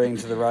accelerating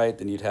to the right,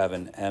 then you'd have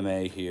an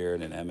MA here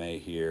and an MA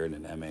here and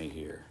an MA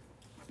here.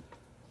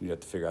 You'd have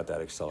to figure out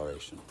that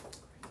acceleration.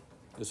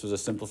 This was a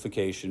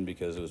simplification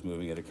because it was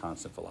moving at a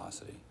constant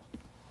velocity.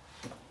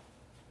 Yes,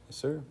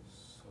 sir?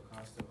 So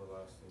constant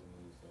velocity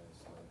means that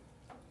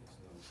it's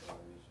no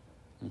acceleration.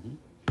 Mm-hmm.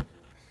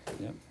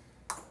 Yep.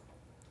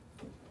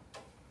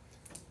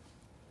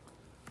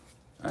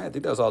 All right, I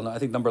think that was all. I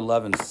think number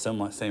 11 is same.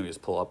 You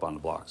just pull up on the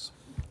blocks,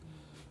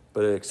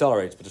 but it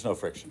accelerates, but there's no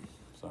friction.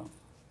 So,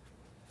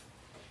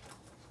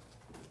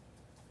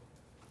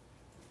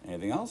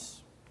 anything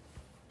else?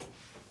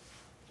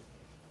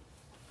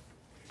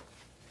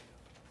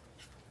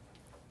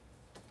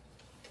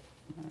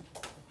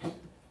 I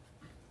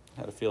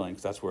had a feeling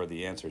because that's where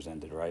the answers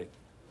ended, right?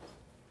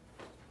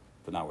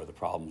 But not where the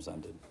problems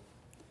ended.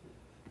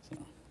 So,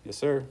 yes,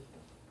 sir.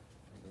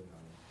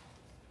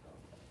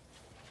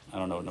 I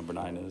don't know what number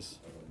 9 is.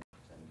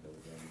 10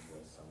 kilograms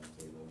rests on the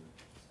table.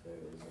 There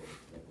is a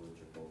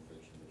negligible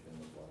friction between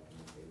the block and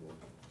the table.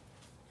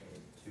 A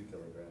 2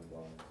 kilogram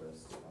block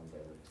rests on the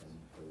 10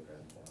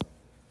 kilogram block,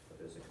 but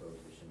there's a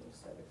coefficient of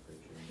static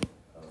friction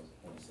of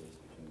 0.6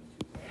 between the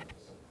two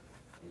blocks.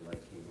 A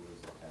light cable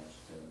is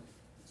attached to the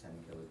 10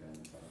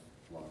 kilogram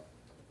block,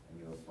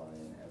 and you apply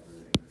an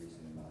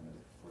ever-increasing amount of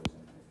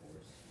horizontal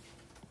force.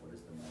 What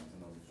is the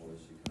maximum force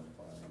you can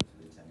apply to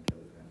the 10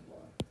 kilogram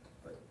block,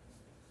 but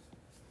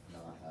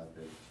not have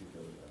the 2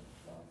 kilogram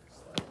block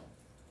slide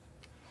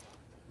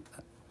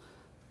off?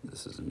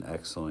 This is an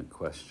excellent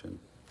question.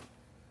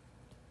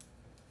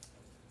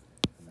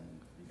 And then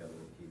you gotta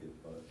repeat it,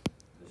 but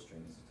the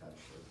string is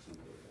attached to a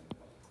 2 kilogram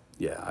block.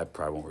 Yeah, I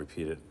probably won't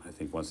repeat it. I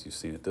think once you've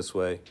seen it this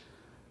way,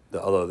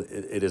 although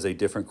it is a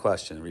different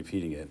question,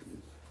 repeating it.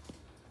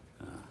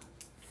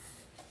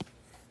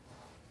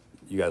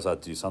 You guys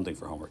ought to do something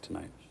for homework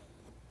tonight.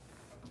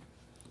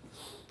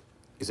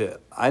 You said,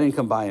 I didn't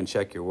come by and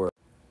check your work.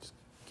 Just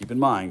keep in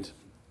mind,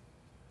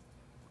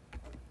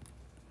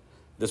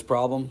 this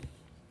problem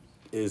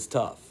is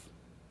tough.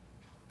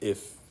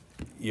 If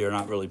you're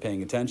not really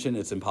paying attention,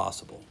 it's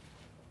impossible.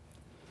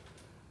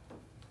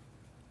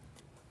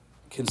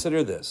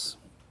 Consider this.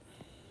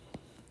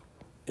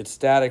 It's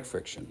static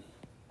friction.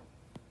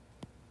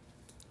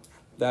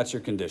 That's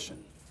your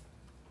condition.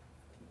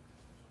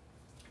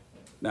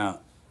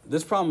 Now,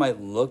 this problem might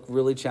look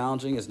really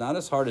challenging. It's not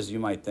as hard as you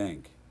might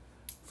think,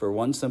 for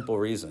one simple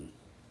reason.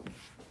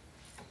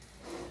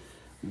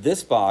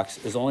 This box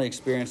is only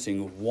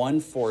experiencing one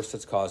force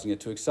that's causing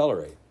it to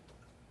accelerate.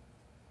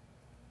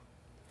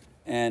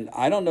 And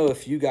I don't know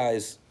if you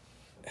guys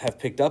have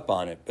picked up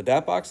on it, but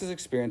that box is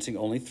experiencing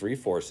only 3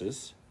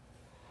 forces.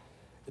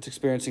 It's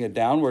experiencing a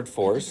downward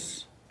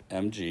force,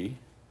 mg,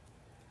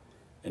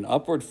 an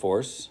upward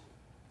force,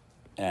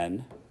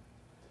 n,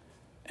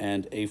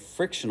 and a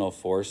frictional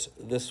force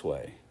this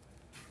way.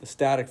 The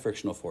static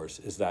frictional force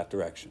is that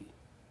direction.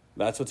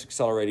 That's what's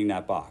accelerating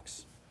that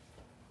box.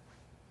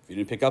 If you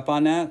didn't pick up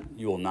on that,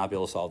 you will not be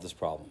able to solve this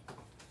problem.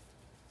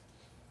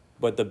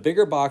 But the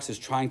bigger box is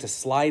trying to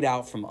slide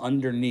out from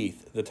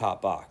underneath the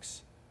top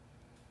box.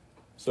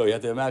 So you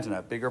have to imagine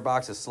that bigger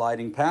box is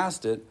sliding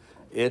past it.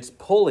 It's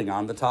pulling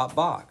on the top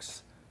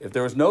box. If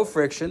there was no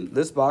friction,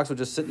 this box would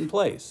just sit in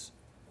place.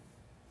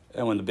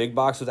 And when the big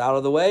box was out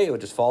of the way, it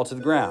would just fall to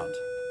the ground.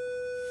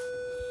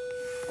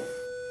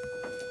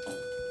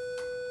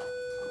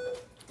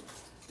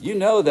 You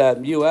know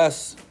that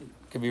mu(s)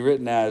 can be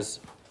written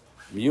as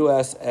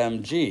mu(s)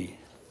 mg.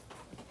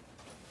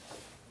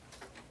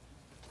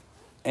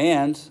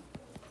 And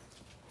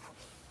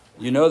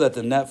you know that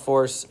the net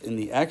force in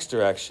the x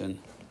direction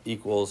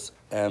equals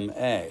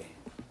ma.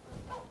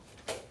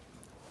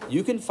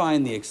 You can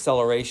find the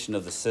acceleration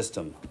of the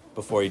system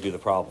before you do the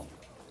problem,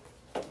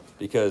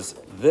 because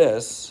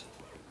this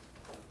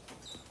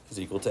is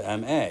equal to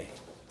ma.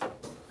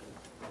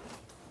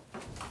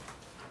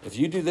 If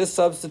you do this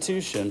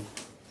substitution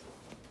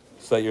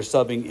so that you're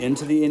subbing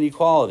into the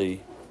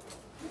inequality,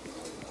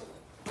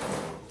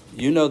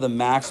 you know the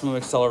maximum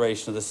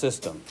acceleration of the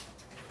system.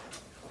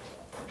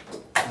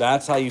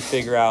 That's how you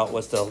figure out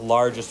what's the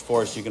largest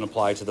force you can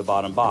apply to the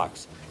bottom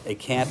box. It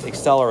can't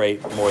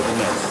accelerate more than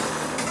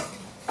this.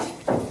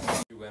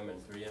 2M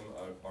and 3M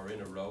are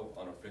in a row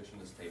on a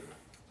frictionless table.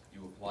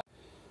 You apply.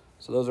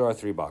 So those are our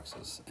 3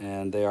 boxes,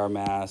 and they are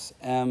mass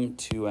M,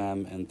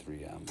 2M, and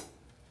 3M.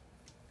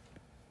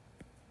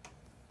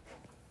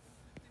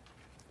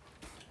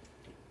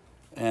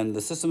 And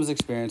the system is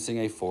experiencing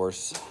a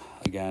force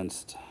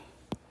against,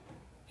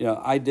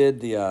 I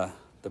did the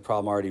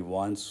problem already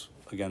once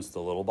against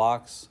the little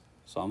box,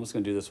 so I'm just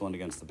going to do this one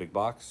against the big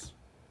box,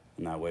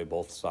 and that way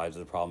both sides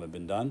of the problem have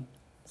been done.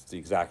 It's the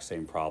exact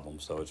same problem,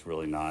 so it's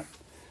really not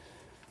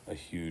a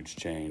huge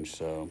change.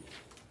 So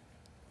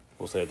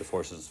we'll say the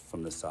force is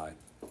from this side,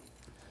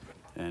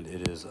 and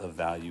it is a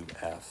value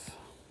F.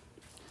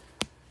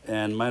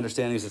 And my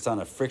understanding is it's on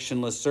a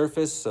frictionless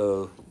surface,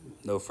 so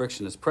no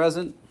friction is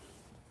present.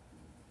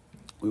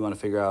 We want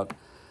to figure out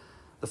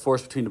the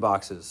force between the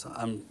boxes.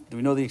 Do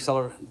we know the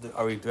do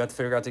we have to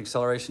figure out the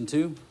acceleration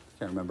too?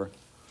 Can't remember.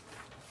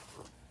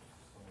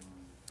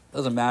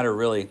 Doesn't matter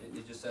really.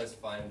 It just says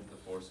find the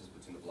forces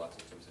between the blocks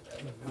in terms of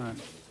M. All right.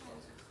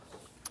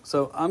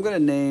 So I'm going to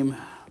name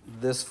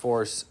this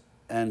force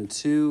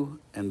N2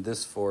 and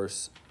this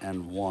force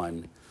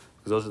N1,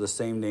 because those are the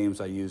same names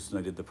I used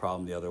when I did the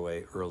problem the other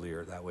way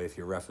earlier. That way, if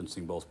you're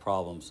referencing both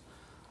problems,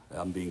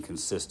 I'm being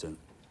consistent.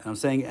 And I'm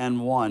saying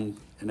N1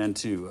 and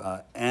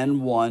N2.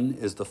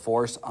 N1 is the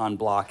force on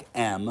block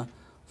M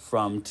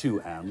from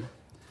 2M.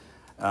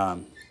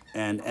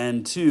 And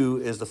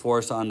N2 is the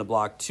force on the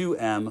block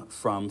 2M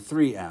from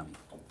 3M.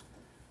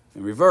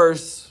 In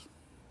reverse,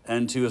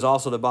 N2 is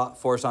also the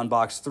force on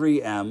box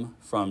 3M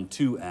from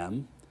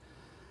 2M.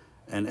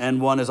 And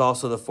N1 is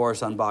also the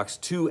force on box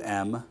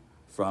 2M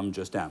from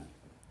just M.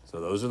 So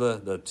those are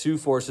the 2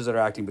 forces that are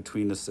acting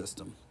between the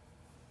system.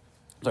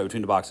 Sorry,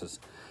 between the boxes.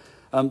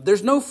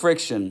 There's no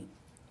friction,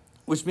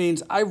 which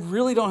means I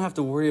really don't have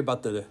to worry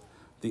about the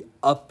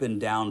up and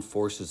down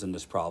forces in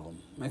this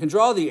problem. I can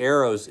draw the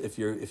arrows if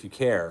you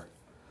care,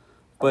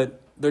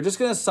 but they're just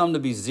going to sum to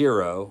be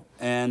 0,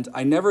 and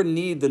I never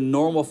need the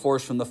normal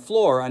force from the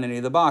floor on any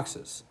of the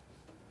boxes.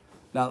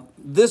 Now,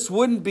 this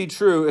wouldn't be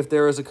true if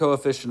there was a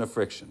coefficient of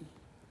friction.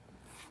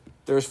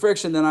 If there was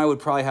friction, then I would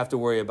probably have to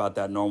worry about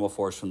that normal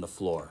force from the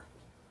floor.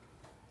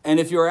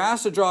 And if you are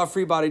asked to draw a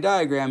free body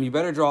diagram, you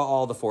better draw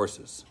all the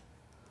forces.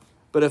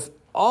 But if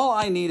all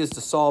I need is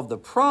to solve the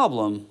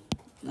problem,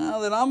 now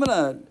then I'm going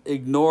to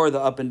ignore the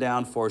up and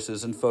down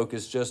forces and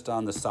focus just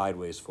on the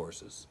sideways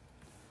forces.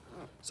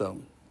 So,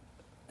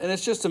 and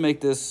it's just to make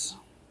this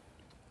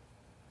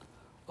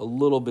a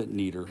little bit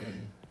neater.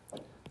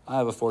 I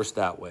have a force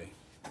that way.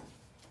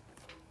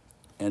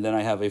 And then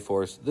I have a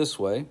force this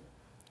way,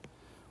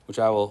 which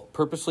I will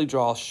purposely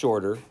draw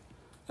shorter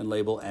and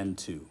label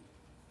N2.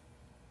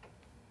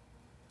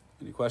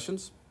 Any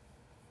questions?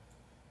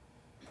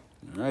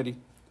 All righty.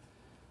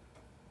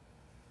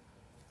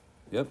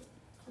 Yep.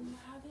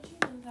 How did you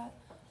know that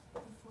the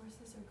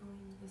forces are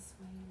going this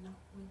way and not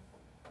with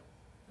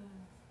the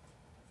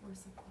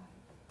force applied?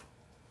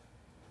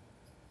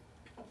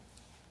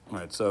 All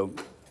right, so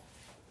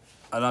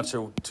I'm not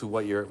sure to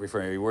what you're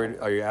referring.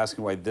 Are you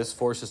asking why this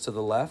force is to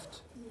the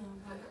left? No,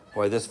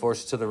 Why this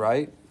force is to the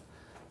right?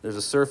 There's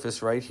a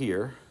surface right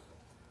here.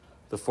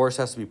 The force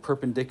has to be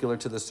perpendicular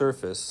to the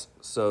surface,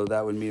 so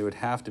that would mean it would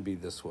have to be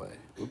this way.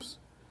 Oops.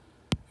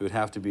 It would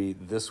have to be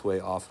this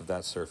way off of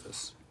that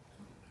surface.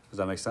 Does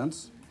that make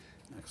sense?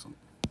 Excellent.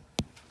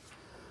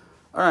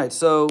 All right,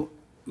 so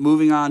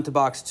moving on to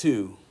box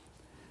 2.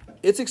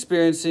 It's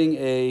experiencing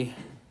a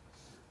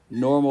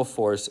normal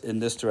force in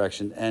this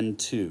direction,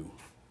 N2.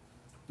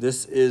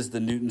 This is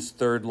the Newton's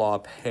third law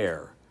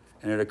pair,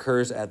 and it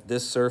occurs at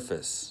this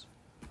surface.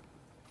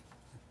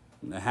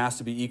 And it has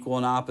to be equal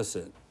and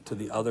opposite to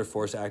the other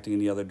force acting in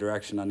the other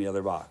direction on the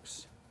other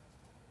box.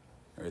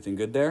 Everything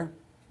good there?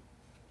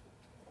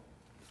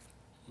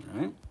 All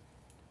right.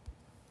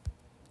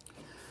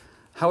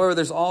 However,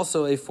 there's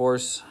also a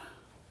force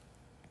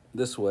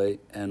this way,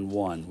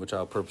 N1, which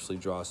I'll purposely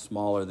draw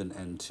smaller than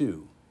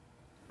N2.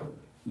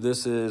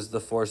 This is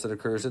the force that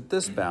occurs at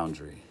this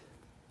boundary.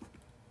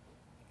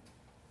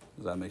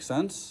 Does that make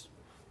sense?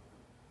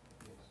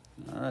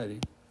 All righty.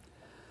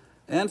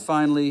 And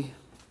finally,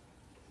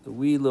 the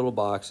wee little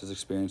box is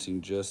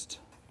experiencing just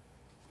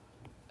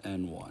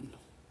N1.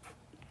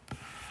 All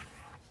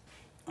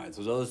right,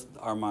 so those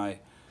are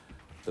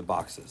the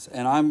boxes.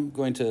 And I'm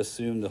going to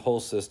assume the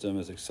whole system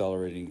is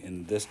accelerating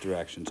in this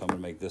direction, so I'm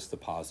going to make this the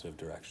positive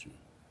direction.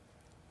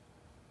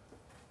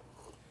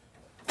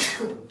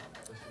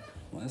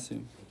 Bless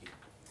you.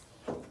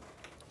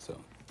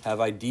 So, have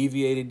I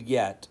deviated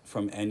yet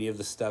from any of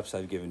the steps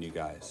I've given you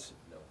guys?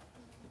 No.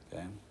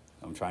 Okay,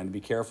 I'm trying to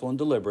be careful and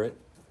deliberate.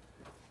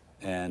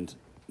 And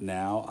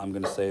now I'm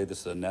going to say this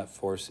is a net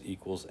force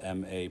equals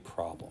MA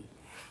problem.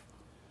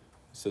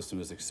 The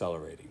system is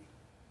accelerating.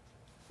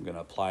 I'm going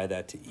to apply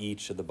that to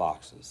each of the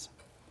boxes.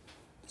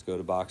 Let's go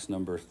to box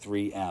number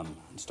 3M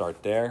and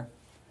start there.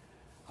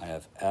 I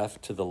have F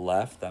to the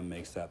left, that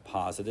makes that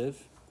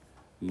positive,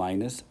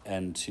 minus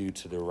N2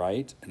 to the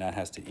right, and that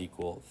has to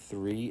equal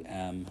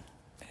 3MA.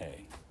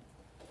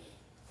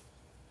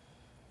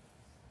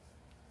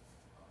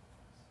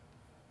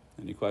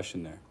 Any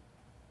question there?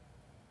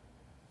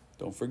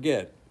 Don't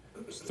forget,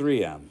 it's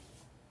 3M.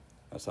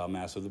 That's how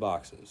massive the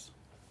box is.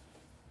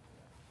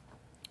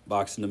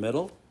 Box in the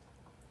middle,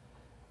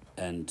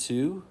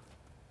 N2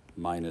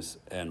 minus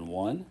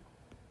N1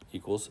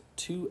 equals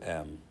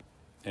 2MA.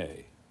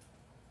 Any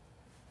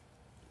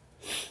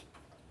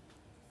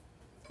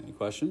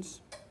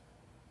questions?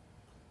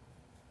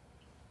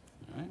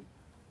 All right.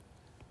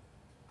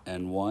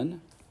 N1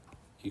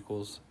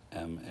 equals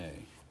MA.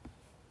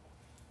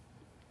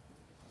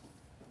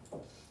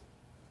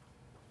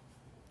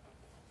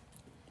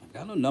 I've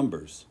got no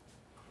numbers.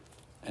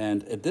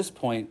 And at this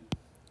point,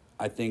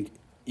 I think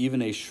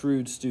even a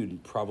shrewd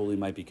student probably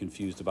might be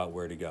confused about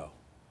where to go.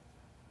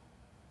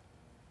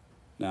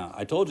 Now,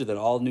 I told you that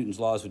all Newton's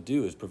laws would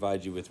do is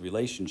provide you with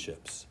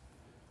relationships.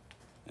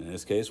 In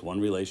this case, one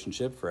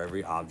relationship for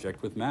every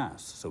object with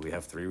mass. So we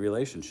have 3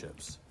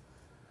 relationships.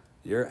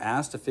 You're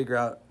asked to figure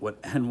out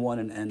what N1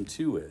 and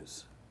N2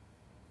 is.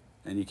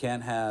 And you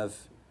can't have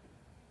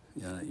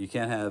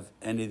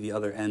any of the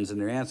other N's in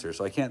their answer.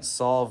 So I can't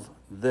solve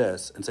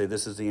this and say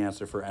this is the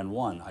answer for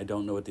N1. I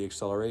don't know what the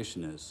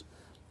acceleration is.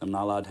 I'm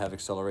not allowed to have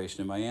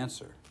acceleration in my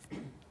answer.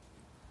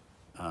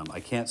 I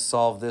can't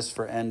solve this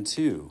for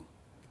N2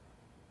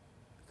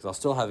 because I'll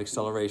still have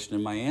acceleration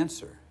in my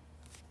answer.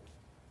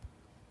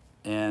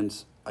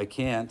 And I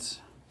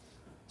can't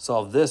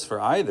solve this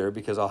for either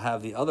because I'll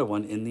have the other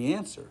one in the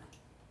answer.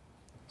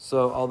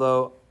 So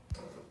although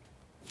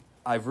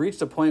I've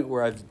reached a point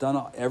where I've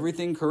done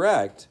everything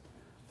correct,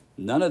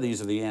 none of these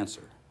are the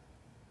answer.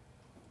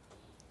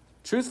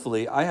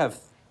 Truthfully, I have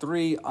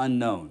 3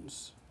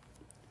 unknowns.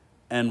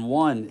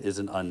 N1 is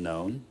an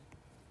unknown.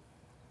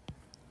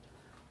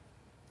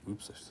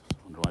 Oops, I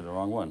wonder why I did the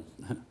wrong one.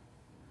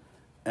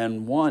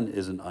 N1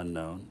 is an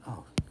unknown.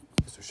 Oh,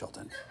 Mr.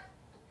 Shelton.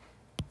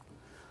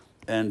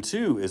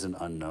 N2 is an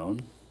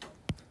unknown.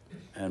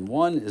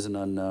 N1 is an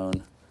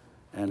unknown.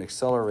 And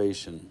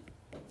acceleration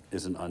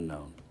is an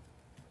unknown.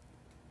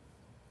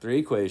 3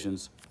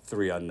 equations,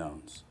 3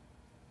 unknowns.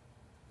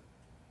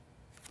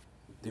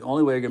 The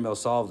only way you're going to be able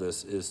to solve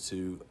this is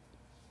to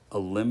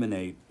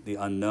eliminate the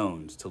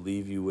unknowns to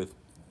leave you with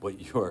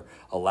what you're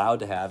allowed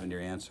to have in your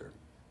answer.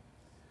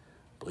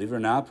 Believe it or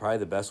not, probably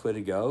the best way to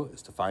go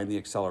is to find the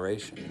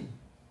acceleration.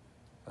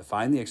 If I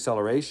find the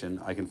acceleration,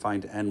 I can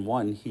find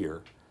N1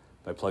 here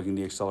by plugging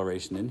the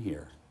acceleration in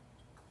here.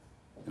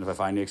 And if I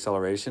find the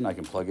acceleration, I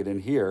can plug it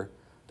in here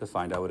to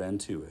find out what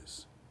N2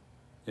 is.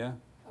 Yeah?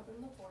 How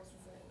come the force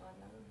is an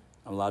unknown?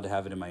 I'm allowed to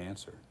have it in my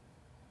answer.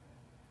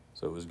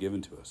 So it was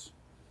given to us.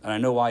 And I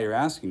know why you're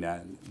asking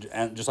that,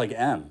 and just like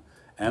M.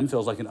 M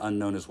feels like an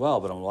unknown as well,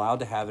 but I'm allowed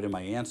to have it in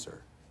my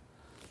answer.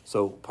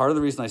 So part of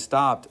the reason I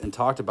stopped and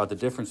talked about the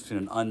difference between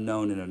an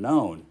unknown and a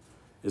known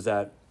is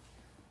that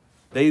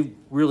they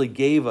really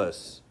gave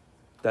us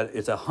that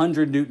it's a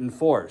 100 Newton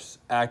force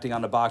acting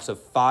on a box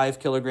of 5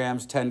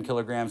 kilograms, 10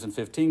 kilograms, and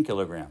 15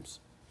 kilograms.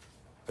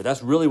 But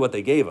that's really what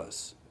they gave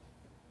us.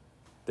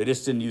 They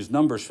just didn't use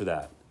numbers for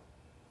that.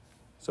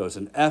 So it's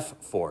an F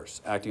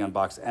force acting on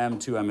box M,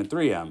 2M, and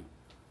 3M.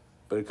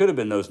 But it could have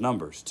been those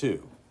numbers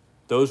too.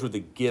 Those were the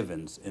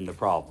givens in the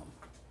problem.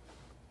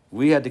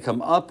 We had to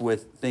come up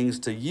with things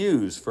to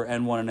use for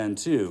N1 and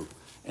N2.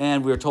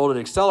 And we were told it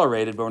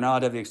accelerated, but we're not allowed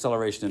to have the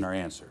acceleration in our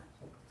answer.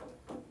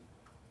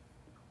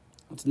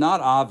 It's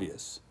not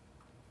obvious,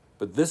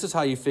 but this is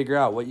how you figure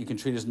out what you can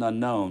treat as an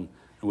unknown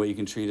and what you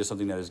can treat as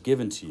something that is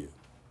given to you.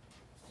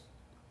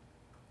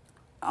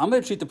 I'm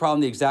going to treat the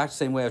problem the exact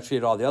same way I've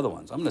treated all the other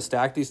ones. I'm going to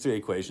stack these 3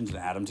 equations and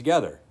add them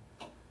together.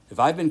 If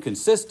I've been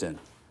consistent,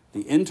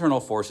 the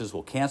internal forces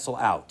will cancel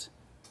out,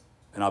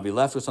 and I'll be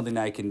left with something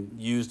that I can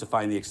use to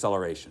find the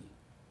acceleration.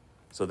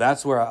 So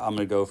that's where I'm going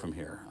to go from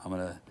here. I'm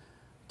going to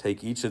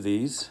take each of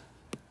these,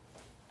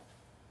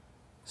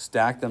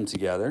 stack them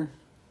together,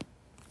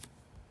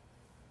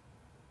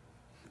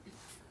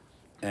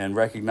 and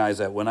recognize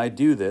that when I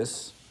do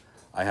this,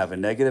 I have a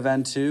negative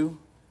N2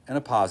 and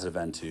a positive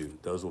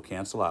N2. Those will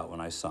cancel out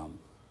when I sum.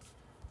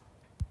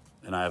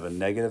 And I have a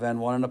negative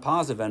N1 and a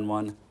positive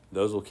N1.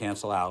 Those will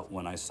cancel out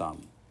when I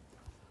sum.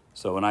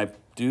 So when I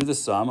do the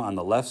sum on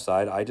the left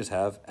side, I just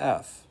have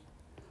F.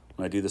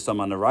 When I do the sum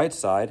on the right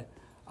side,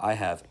 I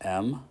have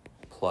M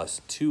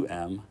plus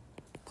 2M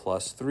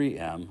plus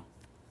 3M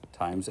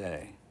times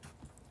A.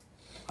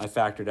 I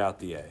factored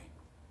out the A.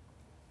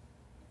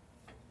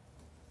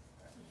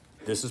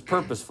 This is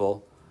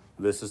purposeful.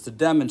 This is to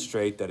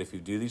demonstrate that if you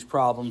do these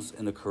problems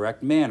in the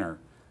correct manner,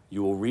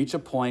 you will reach a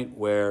point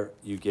where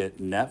you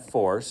get net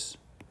force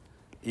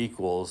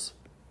equals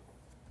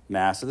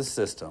mass of the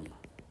system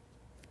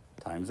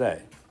times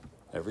A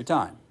every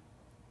time.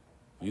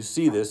 You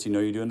see this, you know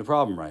you're doing the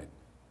problem right.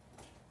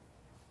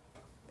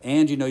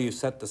 And you know you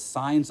set the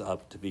signs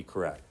up to be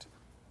correct.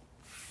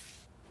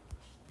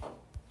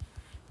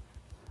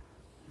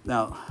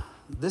 Now,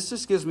 this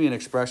just gives me an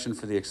expression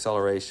for the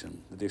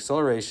acceleration. The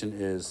acceleration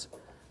is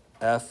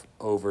F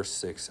over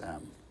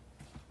 6m.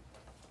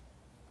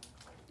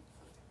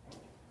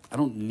 I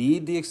don't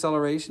need the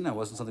acceleration. That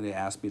wasn't something they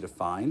asked me to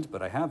find,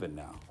 but I have it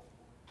now.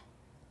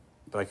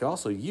 But I could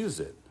also use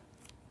it.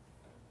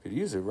 I could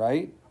use it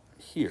right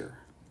here.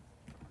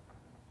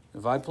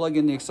 If I plug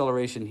in the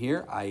acceleration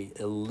here, I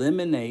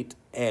eliminate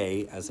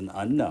A as an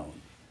unknown,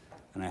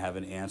 and I have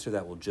an answer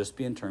that will just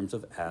be in terms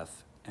of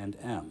F and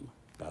m.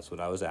 That's what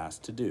I was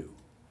asked to do.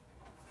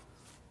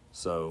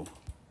 So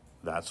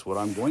that's what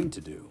I'm going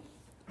to do.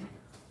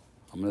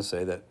 I'm going to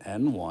say that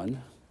N1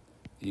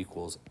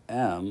 equals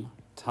m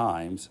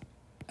times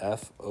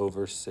F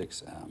over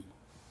 6m.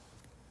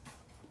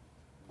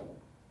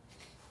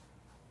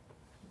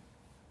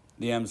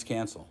 The m's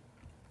cancel.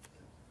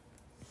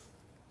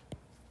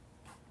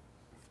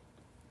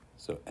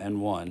 So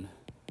N1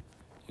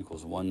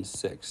 equals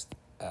 1/6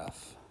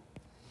 F.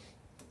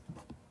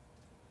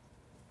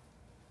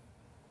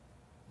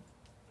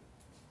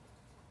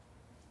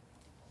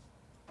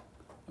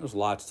 There's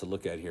lots to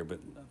look at here, but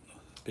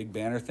big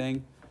banner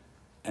thing,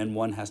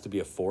 N1 has to be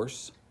a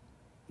force.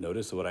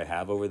 Notice what I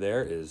have over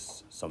there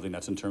is something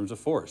that's in terms of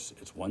force.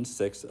 It's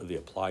 1/6 of the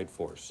applied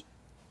force.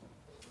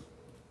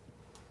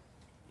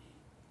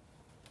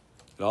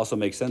 It also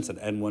makes sense that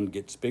N1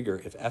 gets bigger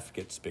if F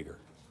gets bigger.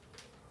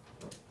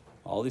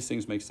 All these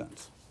things make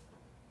sense.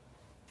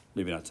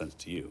 Maybe not sense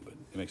to you, but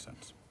it makes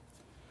sense.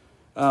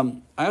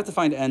 I have to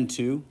find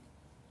N2.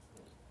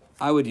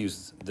 I would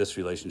use this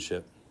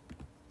relationship.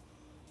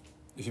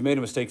 If you made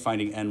a mistake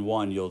finding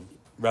N1, you'll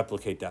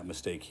replicate that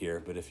mistake here.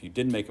 But if you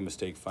didn't make a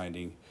mistake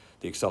finding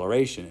the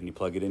acceleration and you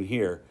plug it in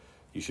here,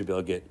 you should be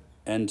able to get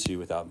N2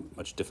 without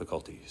much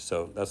difficulty.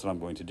 So that's what I'm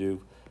going to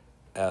do.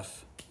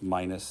 F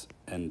minus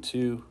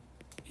N2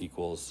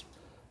 equals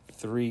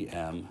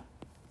 3m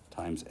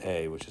times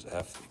A, which is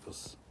F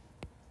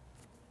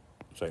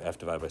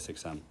divided by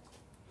 6m.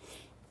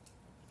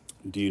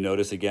 Do you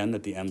notice again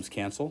that the m's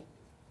cancel?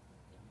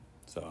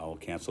 So I will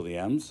cancel the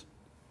m's.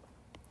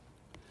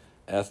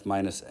 F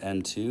minus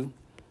N2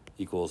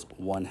 equals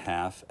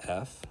 1/2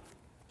 F.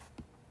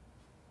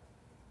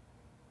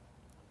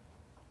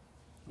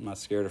 I'm not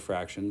scared of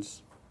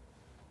fractions.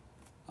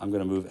 I'm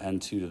going to move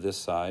N2 to this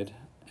side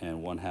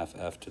and 1/2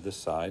 F to this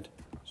side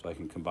so I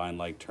can combine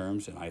like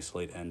terms and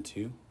isolate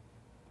N2.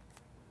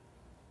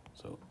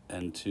 So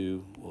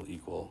N2 will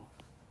equal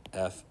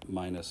F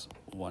minus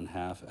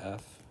 1/2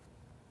 F.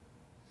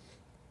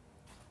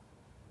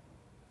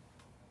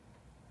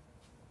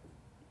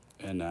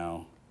 And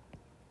now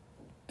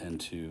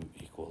N2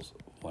 equals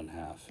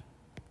 1/2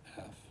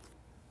 F.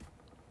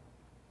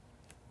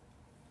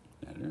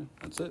 And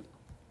that's it.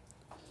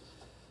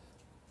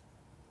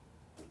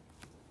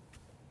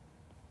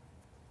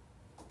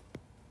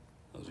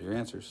 Those are your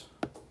answers.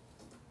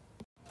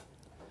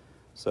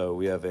 So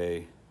we have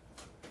a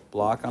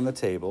block on the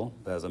table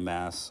that has a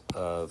mass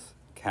of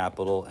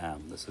capital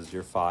M. This is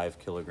your 5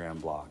 kilogram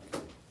block.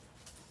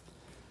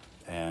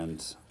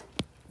 And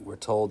we're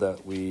told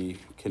that we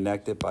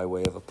connect it by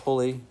way of a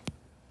pulley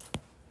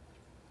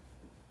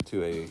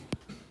to a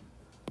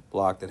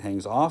block that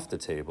hangs off the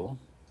table.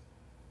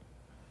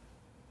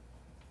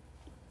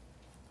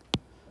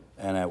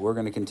 And that we're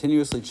going to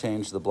continuously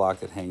change the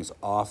block that hangs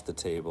off the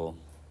table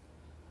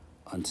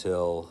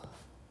until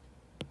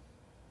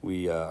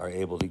we are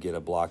able to get a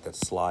block that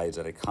slides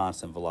at a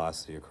constant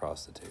velocity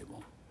across the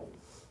table.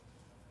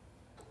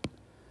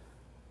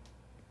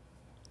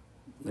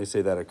 They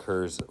say that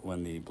occurs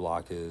when the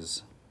block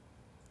is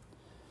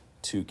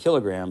 2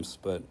 kilograms,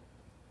 but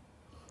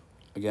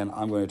again,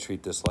 I'm going to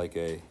treat this like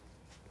a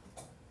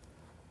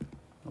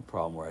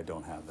problem where I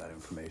don't have that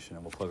information,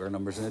 and we'll plug our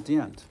numbers in at the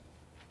end.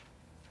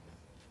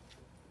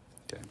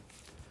 Okay.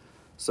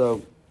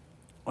 So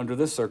under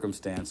this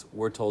circumstance,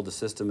 we're told the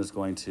system is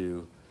going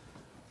to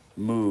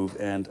move,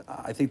 and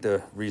I think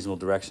the reasonable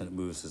direction it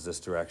moves is this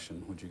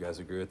direction. Would you guys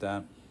agree with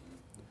that?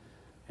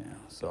 Yeah,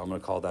 so I'm going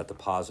to call that the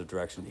positive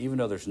direction, even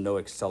though there's no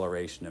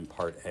acceleration in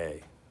part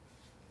A.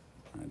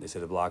 Right, they say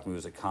the block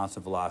moves at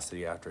constant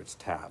velocity after it's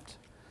tapped.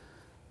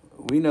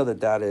 We know that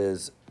that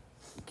is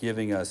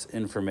giving us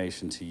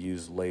information to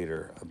use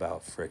later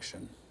about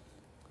friction.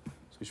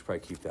 So we should probably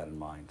keep that in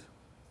mind.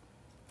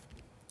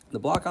 The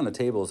block on the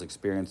table is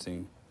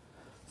experiencing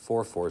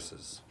 4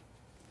 forces.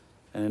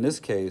 And in this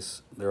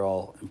case, they're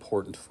all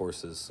important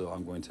forces, so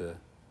I'm going to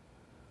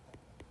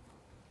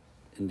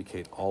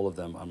indicate all of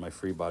them on my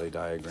free body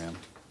diagram.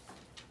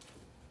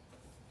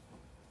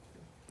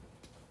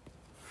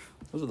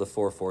 Those are the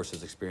 4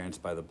 forces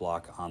experienced by the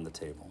block on the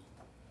table.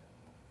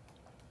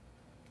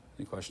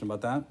 Any question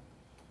about that?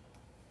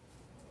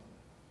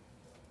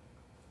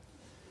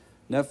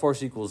 Net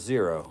force equals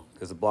 0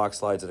 because the block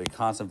slides at a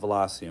constant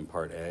velocity in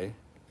part A.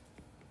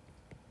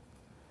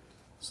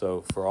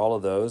 So for all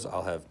of those,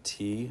 I'll have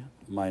T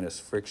minus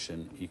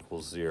friction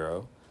equals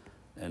 0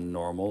 and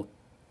normal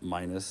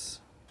minus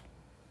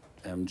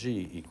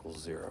mg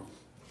equals 0.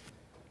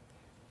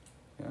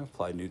 Yeah, I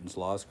applied Newton's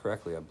laws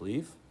correctly, I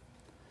believe.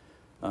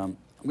 I'm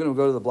going to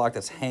go to the block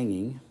that's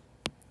hanging.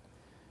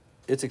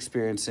 it's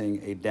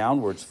experiencing a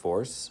downwards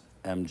force,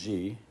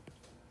 mg,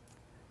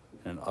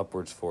 and an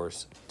upwards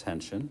force,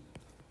 tension.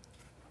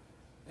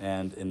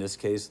 And in this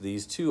case,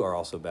 these two are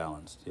also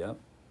balanced, yep.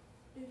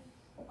 If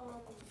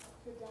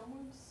the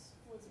downwards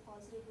was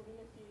positive, wouldn't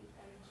it be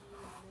mg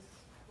minus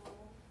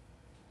normal?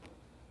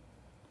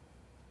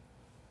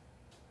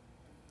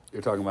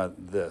 You're talking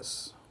about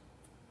this.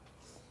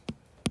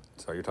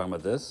 Sorry, you're talking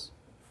about this?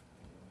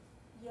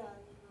 Yeah, you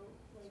wrote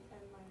like n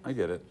minus. I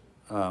get it.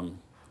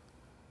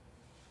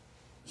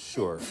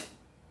 Sure.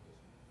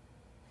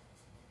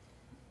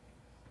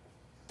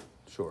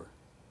 Sure.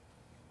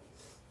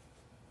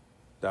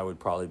 That would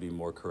probably be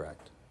more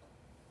correct.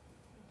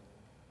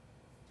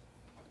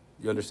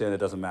 You understand it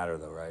doesn't matter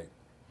though, right?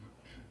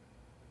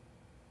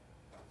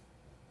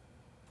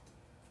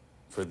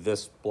 For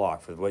this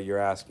block, for what you're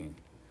asking,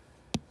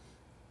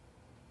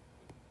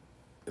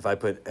 if I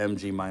put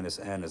mg minus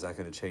n, is that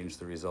going to change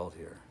the result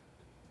here?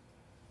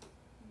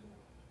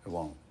 It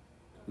won't.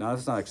 Now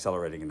it's not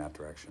accelerating in that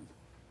direction.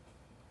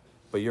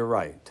 But you're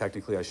right.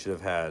 Technically, I should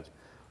have had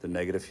the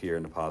negative here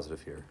and the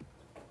positive here.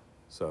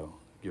 So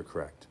you're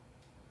correct.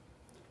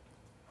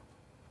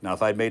 Now,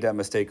 if I'd made that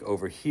mistake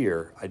over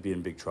here, I'd be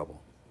in big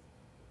trouble.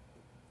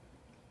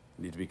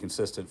 You need to be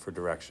consistent for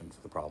direction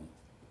for the problem.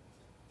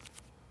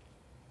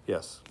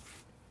 Yes?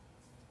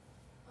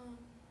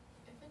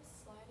 If it's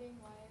sliding,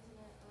 why isn't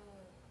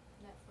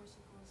it net force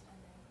equals ma?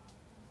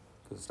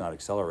 Because it's not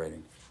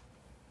accelerating.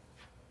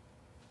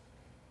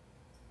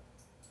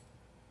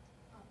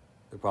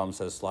 The problem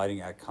says sliding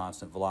at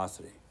constant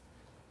velocity.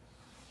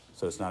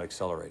 So it's not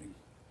accelerating.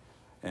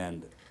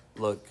 And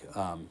look,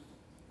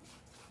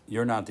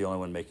 you're not the only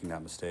one making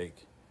that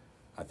mistake.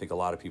 I think a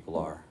lot of people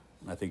are.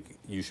 And I think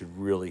you should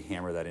really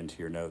hammer that into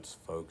your notes,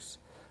 folks.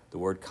 The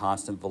word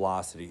constant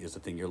velocity is the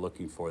thing you're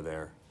looking for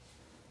there.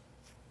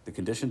 The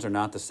conditions are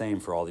not the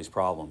same for all these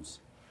problems,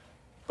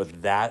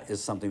 but that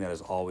is something that is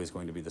always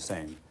going to be the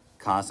same.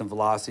 Constant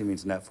velocity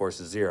means net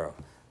force is 0.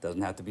 It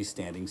doesn't have to be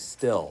standing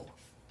still.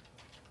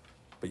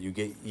 But you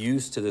get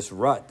used to this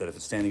rut that if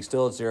it's standing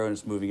still, it's 0, and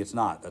it's moving, it's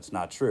not. That's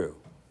not true.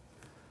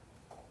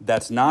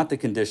 That's not the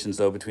conditions,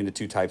 though, between the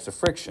two types of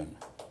friction,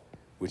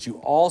 which you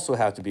also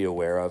have to be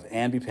aware of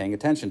and be paying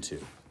attention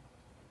to.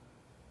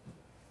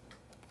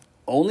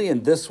 Only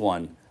in this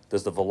one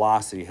does the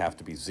velocity have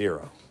to be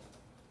 0.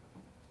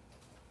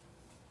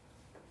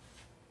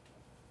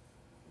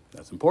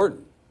 That's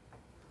important.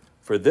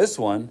 For this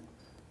one,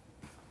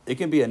 it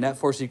can be a net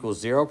force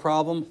equals 0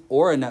 problem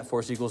or a net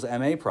force equals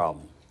ma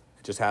problem.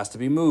 It just has to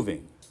be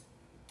moving.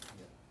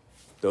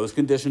 Those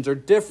conditions are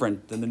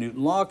different than the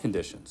Newton law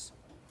conditions.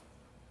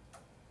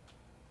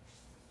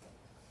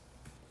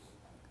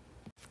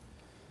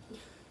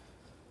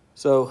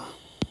 So,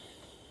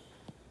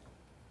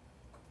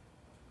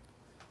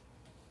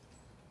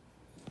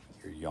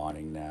 you're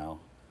yawning now,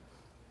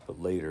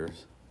 but later,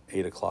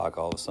 8 o'clock,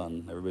 all of a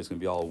sudden, everybody's going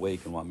to be all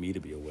awake and want me to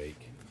be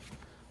awake.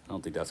 I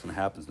don't think that's going to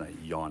happen tonight,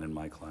 yawn in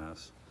my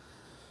class.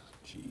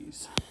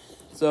 Jeez.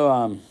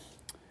 So,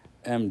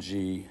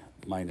 mg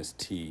minus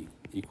t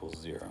equals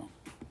 0.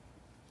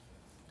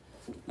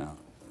 Now,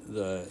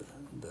 the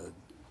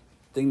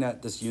thing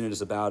that this unit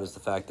is about is the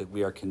fact that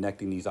we are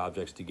connecting these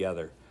objects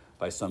together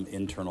by some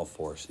internal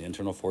force. The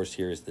internal force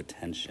here is the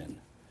tension.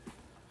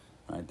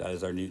 All right, that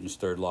is our Newton's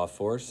third law of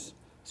force.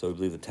 So we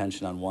believe the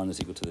tension on one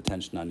is equal to the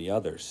tension on the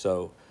other.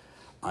 So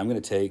I'm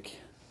going to take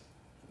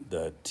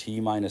the t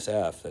minus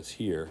f that's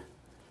here,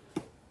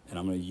 and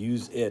I'm going to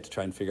use it to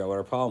try and figure out what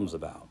our problem's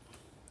about.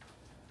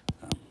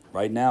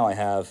 Right now I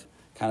have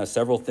kind of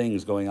several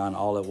things going on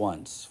all at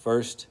once.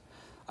 First,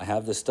 I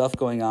have this stuff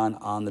going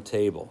on the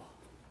table.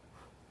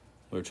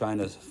 We're trying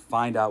to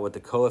find out what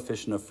the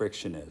coefficient of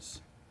friction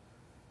is.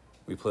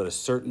 We put a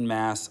certain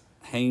mass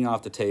hanging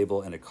off the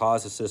table, and it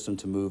caused the system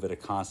to move at a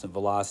constant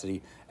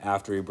velocity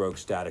after you broke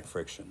static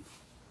friction.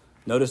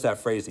 Notice that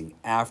phrasing,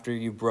 after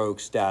you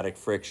broke static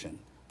friction.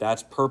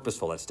 That's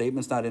purposeful. That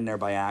statement's not in there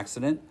by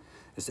accident.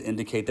 It's to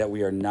indicate that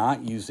we are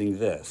not using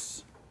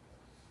this.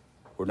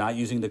 We're not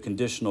using the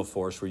conditional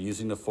force. We're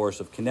using the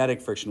force of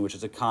kinetic friction, which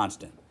is a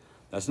constant.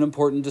 That's an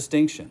important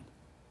distinction.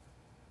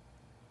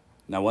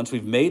 Now, once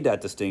we've made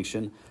that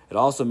distinction, it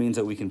also means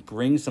that we can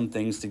bring some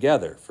things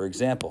together. For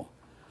example,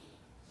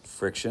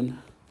 friction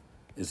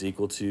is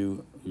equal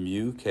to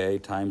mu k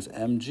times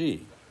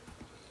mg.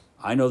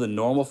 I know the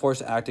normal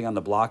force acting on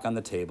the block on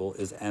the table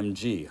is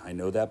mg. I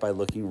know that by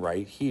looking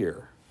right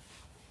here.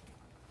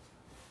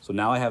 So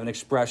now I have an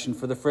expression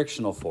for the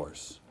frictional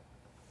force.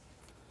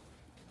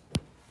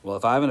 Well,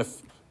 if I have an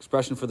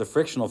expression for the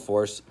frictional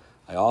force,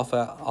 I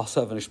also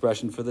have an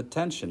expression for the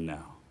tension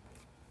now.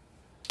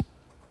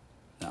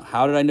 Now,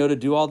 how did I know to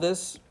do all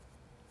this?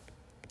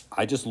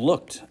 I just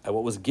looked at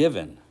what was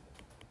given.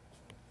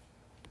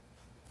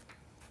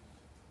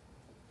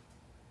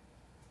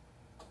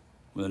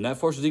 When the net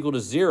force was equal to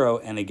 0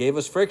 and it gave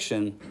us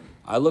friction,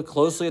 I looked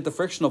closely at the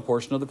frictional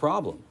portion of the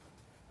problem,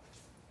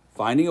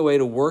 finding a way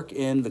to work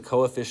in the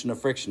coefficient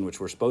of friction, which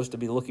we're supposed to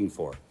be looking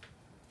for.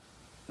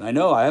 And I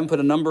know I haven't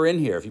put a number in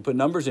here. If you put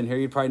numbers in here,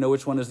 you'd probably know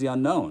which one is the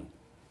unknown.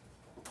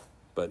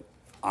 But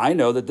I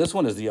know that this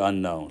one is the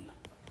unknown.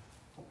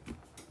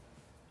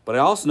 But I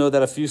also know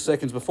that a few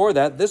seconds before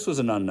that, this was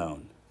an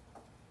unknown.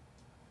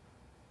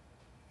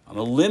 I'm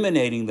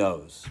eliminating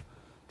those,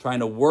 trying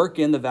to work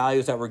in the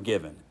values that were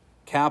given.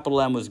 Capital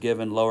M was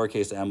given,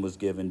 lowercase m was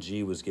given,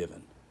 G was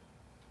given.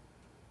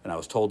 And I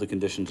was told the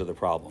conditions of the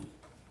problem.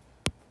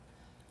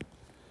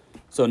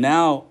 So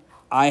now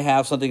I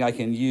have something I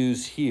can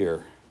use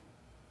here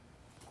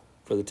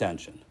for the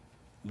tension.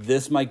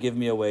 This might give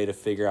me a way to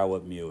figure out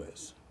what mu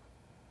is,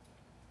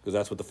 because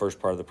that's what the first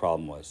part of the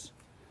problem was.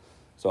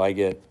 So I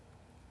get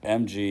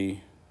mg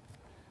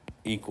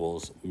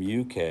equals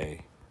mu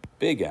k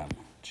big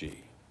mg.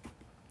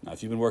 Now,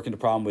 if you've been working the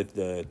problem with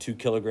the 2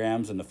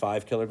 kilograms and the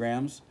 5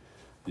 kilograms,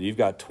 then you've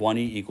got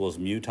 20 equals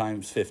mu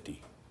times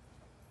 50.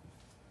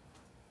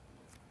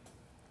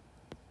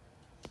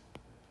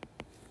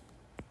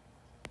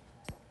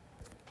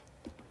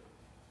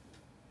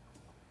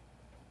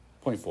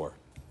 .4.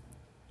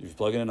 If you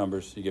plug in the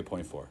numbers, you get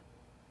 0.4.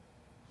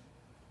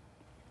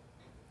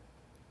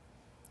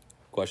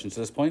 Questions to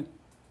this point?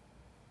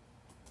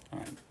 All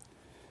right.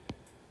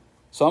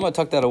 So I'm going to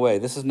tuck that away.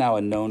 This is now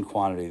a known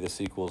quantity. This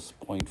equals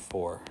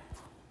 0.4.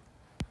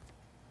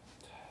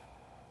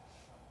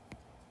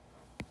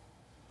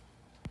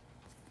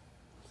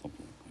 I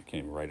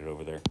can't even write it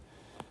over there.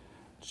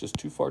 It's just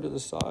too far to the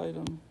side.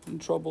 I'm in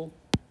trouble.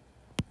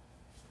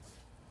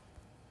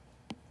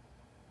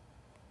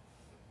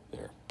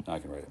 There. Now I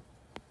can write it.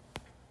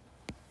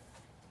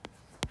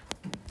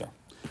 There.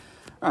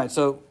 All right,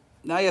 so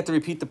now you have to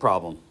repeat the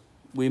problem.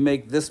 We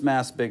make this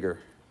mass bigger.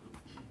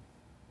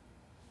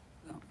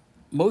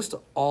 Most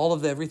all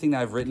of everything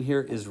that I've written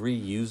here is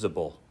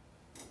reusable.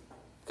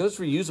 Because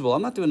it's reusable,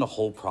 I'm not doing the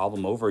whole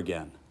problem over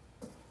again.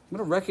 I'm going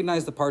to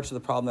recognize the parts of the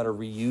problem that are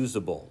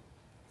reusable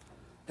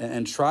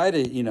and try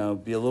to,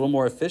 be a little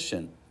more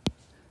efficient.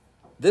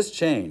 This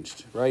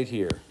changed right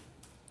here.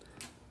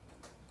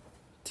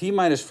 T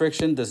minus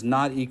friction does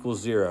not equal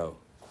 0.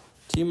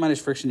 T minus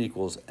friction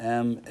equals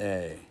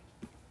MA.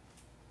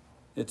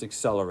 It's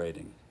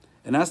accelerating.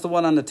 And that's the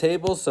one on the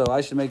table, so I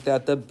should make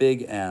that the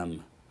big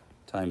M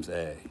times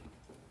A.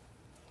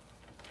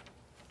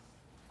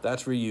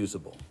 That's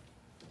reusable.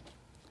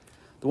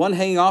 The one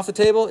hanging off the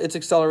table, it's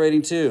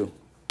accelerating too.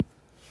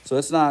 So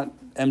it's not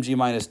mg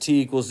minus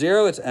t equals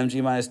 0, it's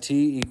mg minus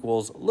t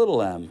equals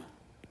little m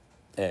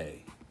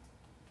A,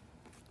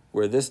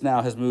 where this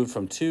now has moved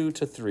from 2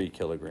 to 3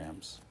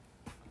 kilograms.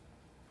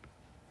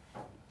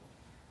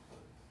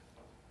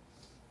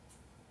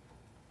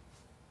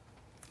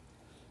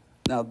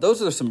 Now,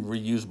 those are some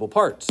reusable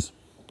parts.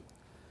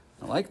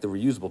 I like the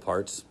reusable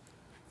parts.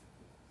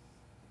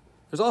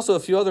 There's also a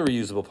few other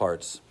reusable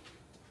parts.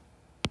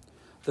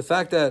 The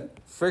fact that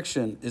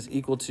friction is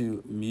equal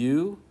to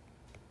mu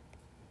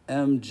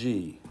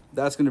mg,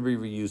 that's going to be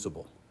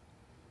reusable.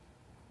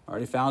 I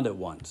already found it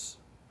once.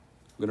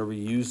 I'm going to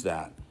reuse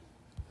that.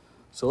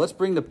 So let's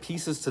bring the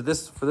pieces to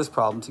this for this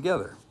problem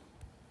together.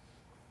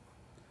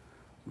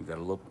 We've got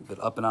a little bit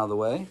up and out of the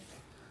way.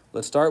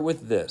 Let's start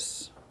with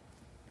this.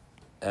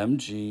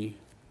 mg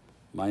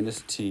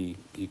minus t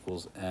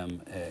equals ma.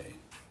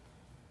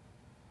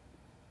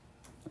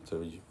 That's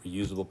a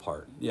reusable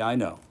part. Yeah, I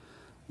know.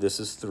 This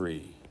is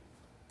 3.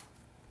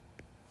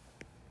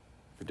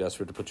 If you're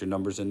desperate to put your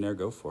numbers in there,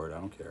 go for it. I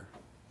don't care.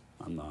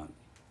 I'm not.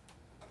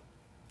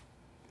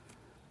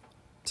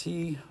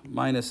 T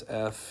minus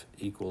F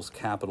equals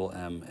capital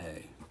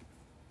MA.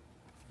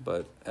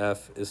 But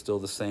F is still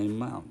the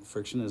same amount.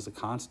 Friction is a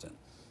constant.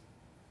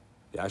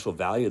 The actual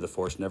value of the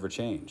force never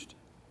changed.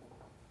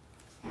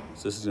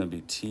 So this is going to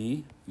be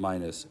T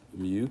minus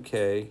mu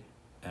K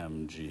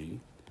mg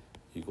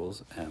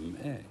equals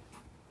MA.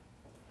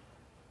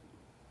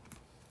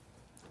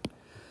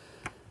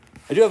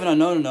 I do have an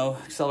unknown to know,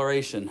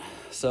 acceleration.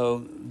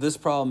 So this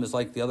problem is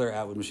like the other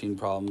Atwood machine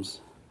problems.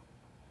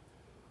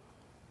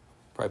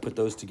 Probably put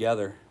those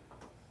together.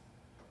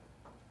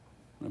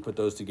 When I put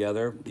those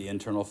together, the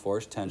internal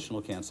force, tension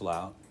will cancel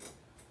out,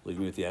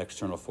 leaving me with the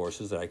external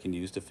forces that I can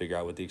use to figure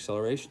out what the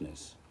acceleration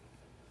is.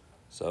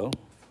 So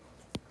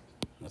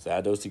let's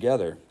add those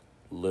together.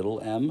 Little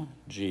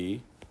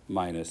mg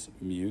minus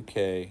mu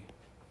k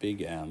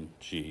big M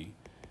g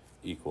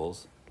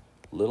equals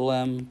little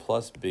m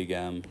plus big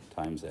M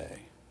times A.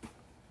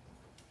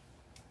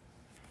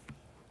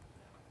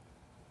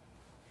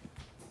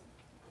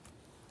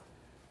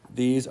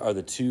 These are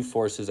the two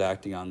forces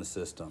acting on the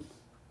system.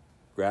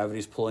 Gravity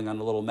is pulling on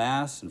the little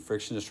mass, and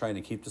friction is trying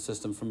to keep the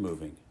system from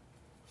moving.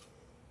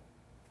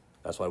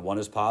 That's why one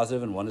is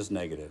positive and one is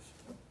negative.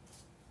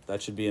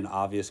 That should be an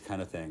obvious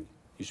kind of thing.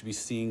 You should be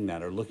seeing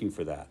that or looking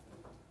for that.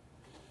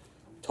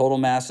 Total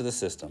mass of the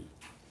system.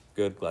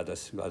 Good, glad to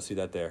see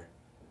that there.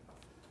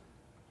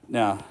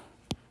 Now,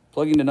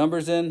 plugging the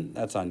numbers in,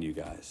 that's on you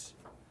guys.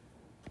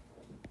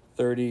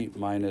 30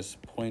 minus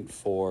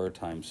 0.4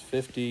 times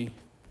 50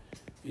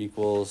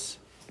 equals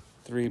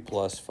 3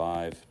 plus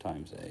 5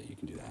 times A. You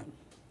can do that.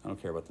 I don't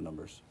care about the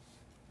numbers.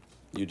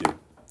 You do.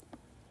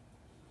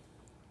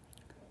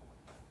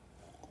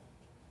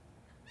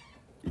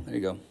 There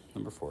you go,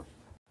 number 4.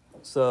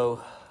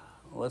 So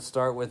let's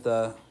start with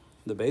the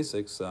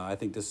basics. I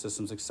think this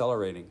system's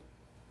accelerating.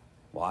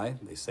 Why?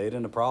 They say it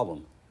in a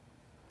problem.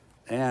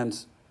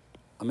 And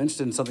I'm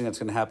interested in something that's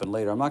going to happen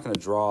later. I'm not going to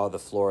draw the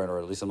floor in, or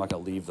at least I'm not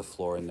going to leave the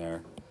floor in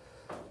there.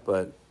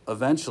 But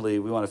eventually,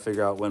 we want to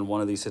figure out when one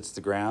of these hits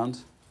the ground.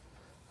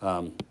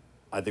 I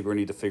think we're going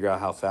to need to figure out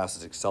how fast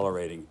it's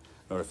accelerating in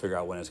order to figure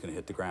out when it's going to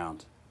hit the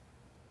ground.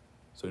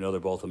 So we know they're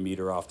both a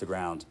meter off the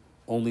ground.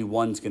 Only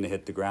one's going to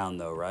hit the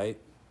ground, though, right?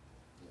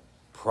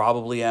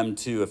 Probably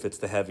M2 if it's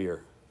the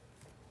heavier.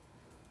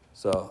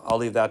 So I'll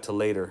leave that to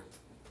later.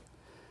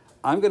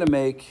 I'm going to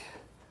make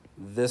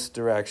this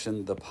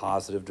direction the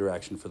positive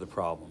direction for the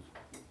problem.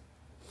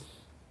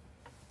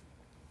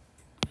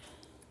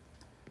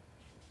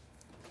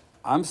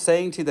 I'm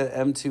saying to you that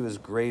M2 is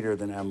greater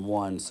than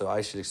M1, so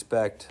I should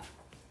expect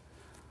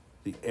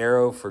the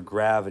arrow for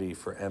gravity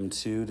for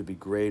M2 to be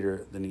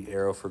greater than the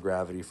arrow for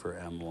gravity for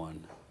M1.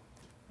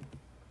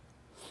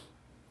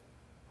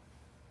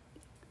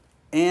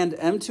 And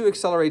M2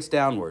 accelerates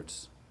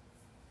downwards,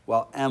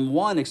 while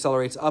M1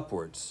 accelerates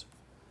upwards.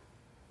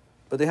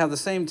 But they have the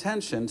same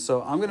tension,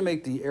 so I'm going to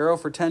make the arrow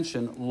for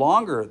tension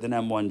longer than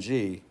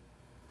M1G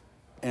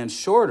and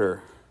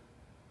shorter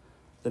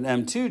than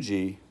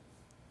M2G,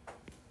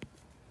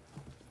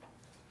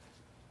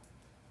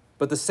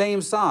 but the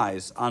same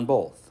size on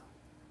both,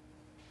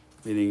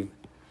 meaning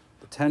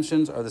the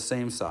tensions are the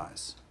same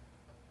size.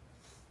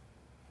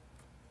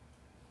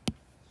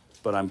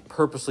 But I'm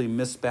purposely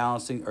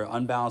misbalancing or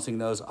unbalancing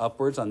those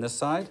upwards on this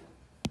side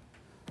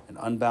and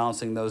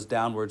unbalancing those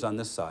downwards on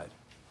this side.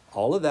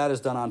 All of that is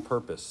done on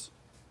purpose,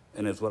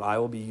 and is what I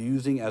will be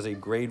using as a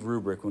grade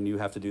rubric when you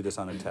have to do this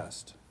on a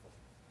test.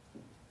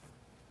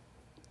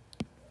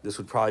 This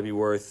would probably be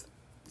worth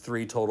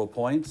 3 total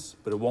points,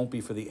 but it won't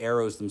be for the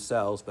arrows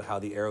themselves, but how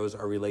the arrows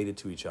are related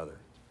to each other.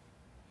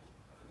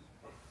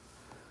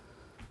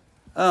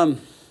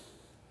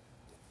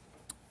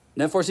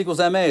 Net force equals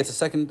MA. It's a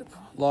second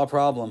law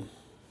problem.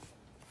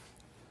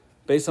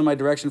 Based on my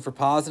direction for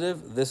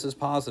positive, this is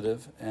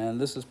positive,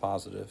 and this is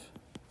positive.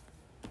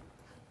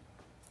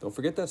 Don't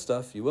forget that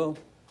stuff. You will.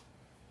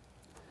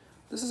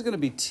 This is going to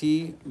be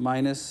T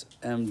minus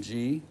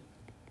mg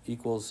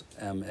equals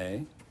MA.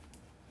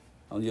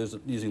 I'm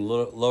using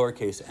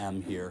lowercase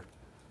m here.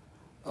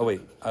 Oh,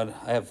 wait. I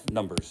have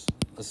numbers.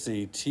 Let's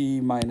see.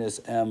 T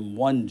minus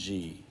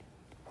m1g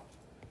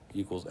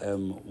equals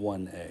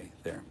m1a.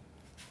 There.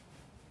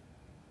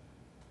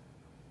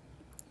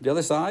 The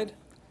other side,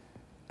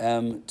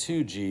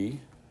 m2g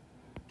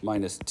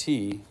minus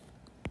t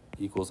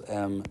equals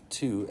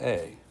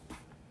m2a.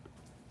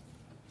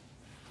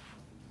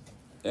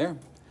 There.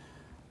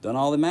 Done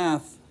all the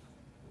math.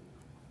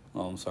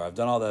 Oh, I'm sorry. I've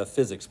done all the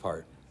physics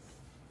part.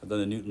 I've done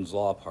the Newton's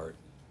law part.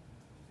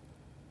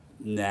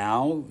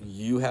 Now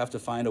you have to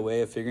find a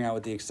way of figuring out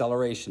what the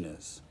acceleration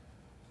is.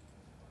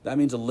 That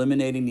means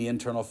eliminating the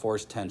internal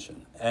force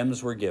tension.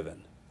 M's were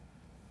given.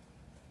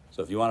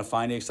 So if you want to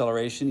find the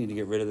acceleration, you need to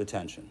get rid of the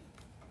tension.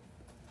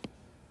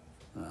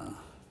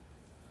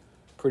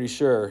 Pretty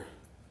sure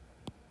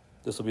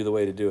this will be the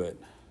way to do it.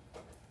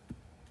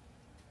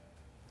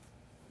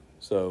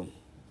 So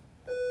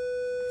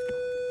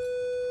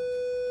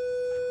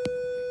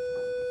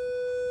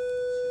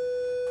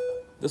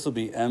this will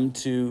be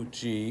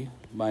m2g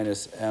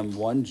minus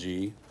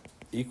m1g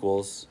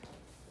equals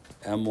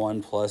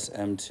m1 plus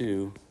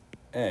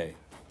m2a.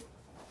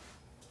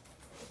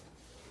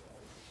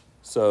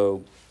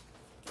 So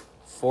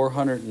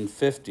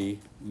 450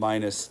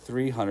 minus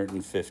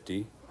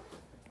 350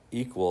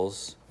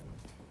 equals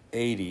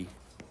 80a.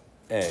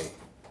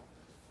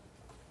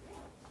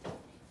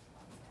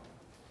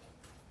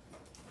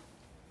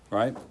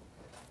 Right?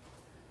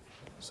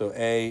 So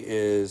A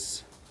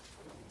is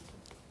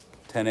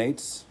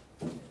 10/8,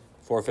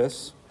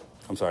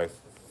 4/5,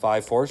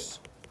 5 force,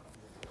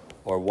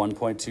 or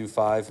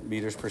 1.25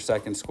 meters per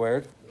second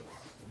squared.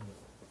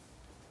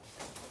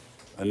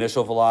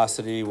 Initial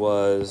velocity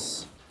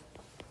was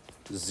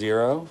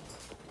 0.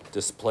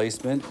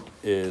 Displacement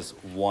is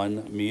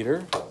 1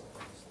 meter.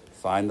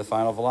 Find the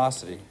final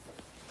velocity.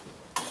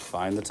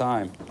 Find the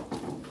time.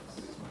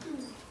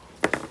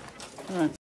 All right.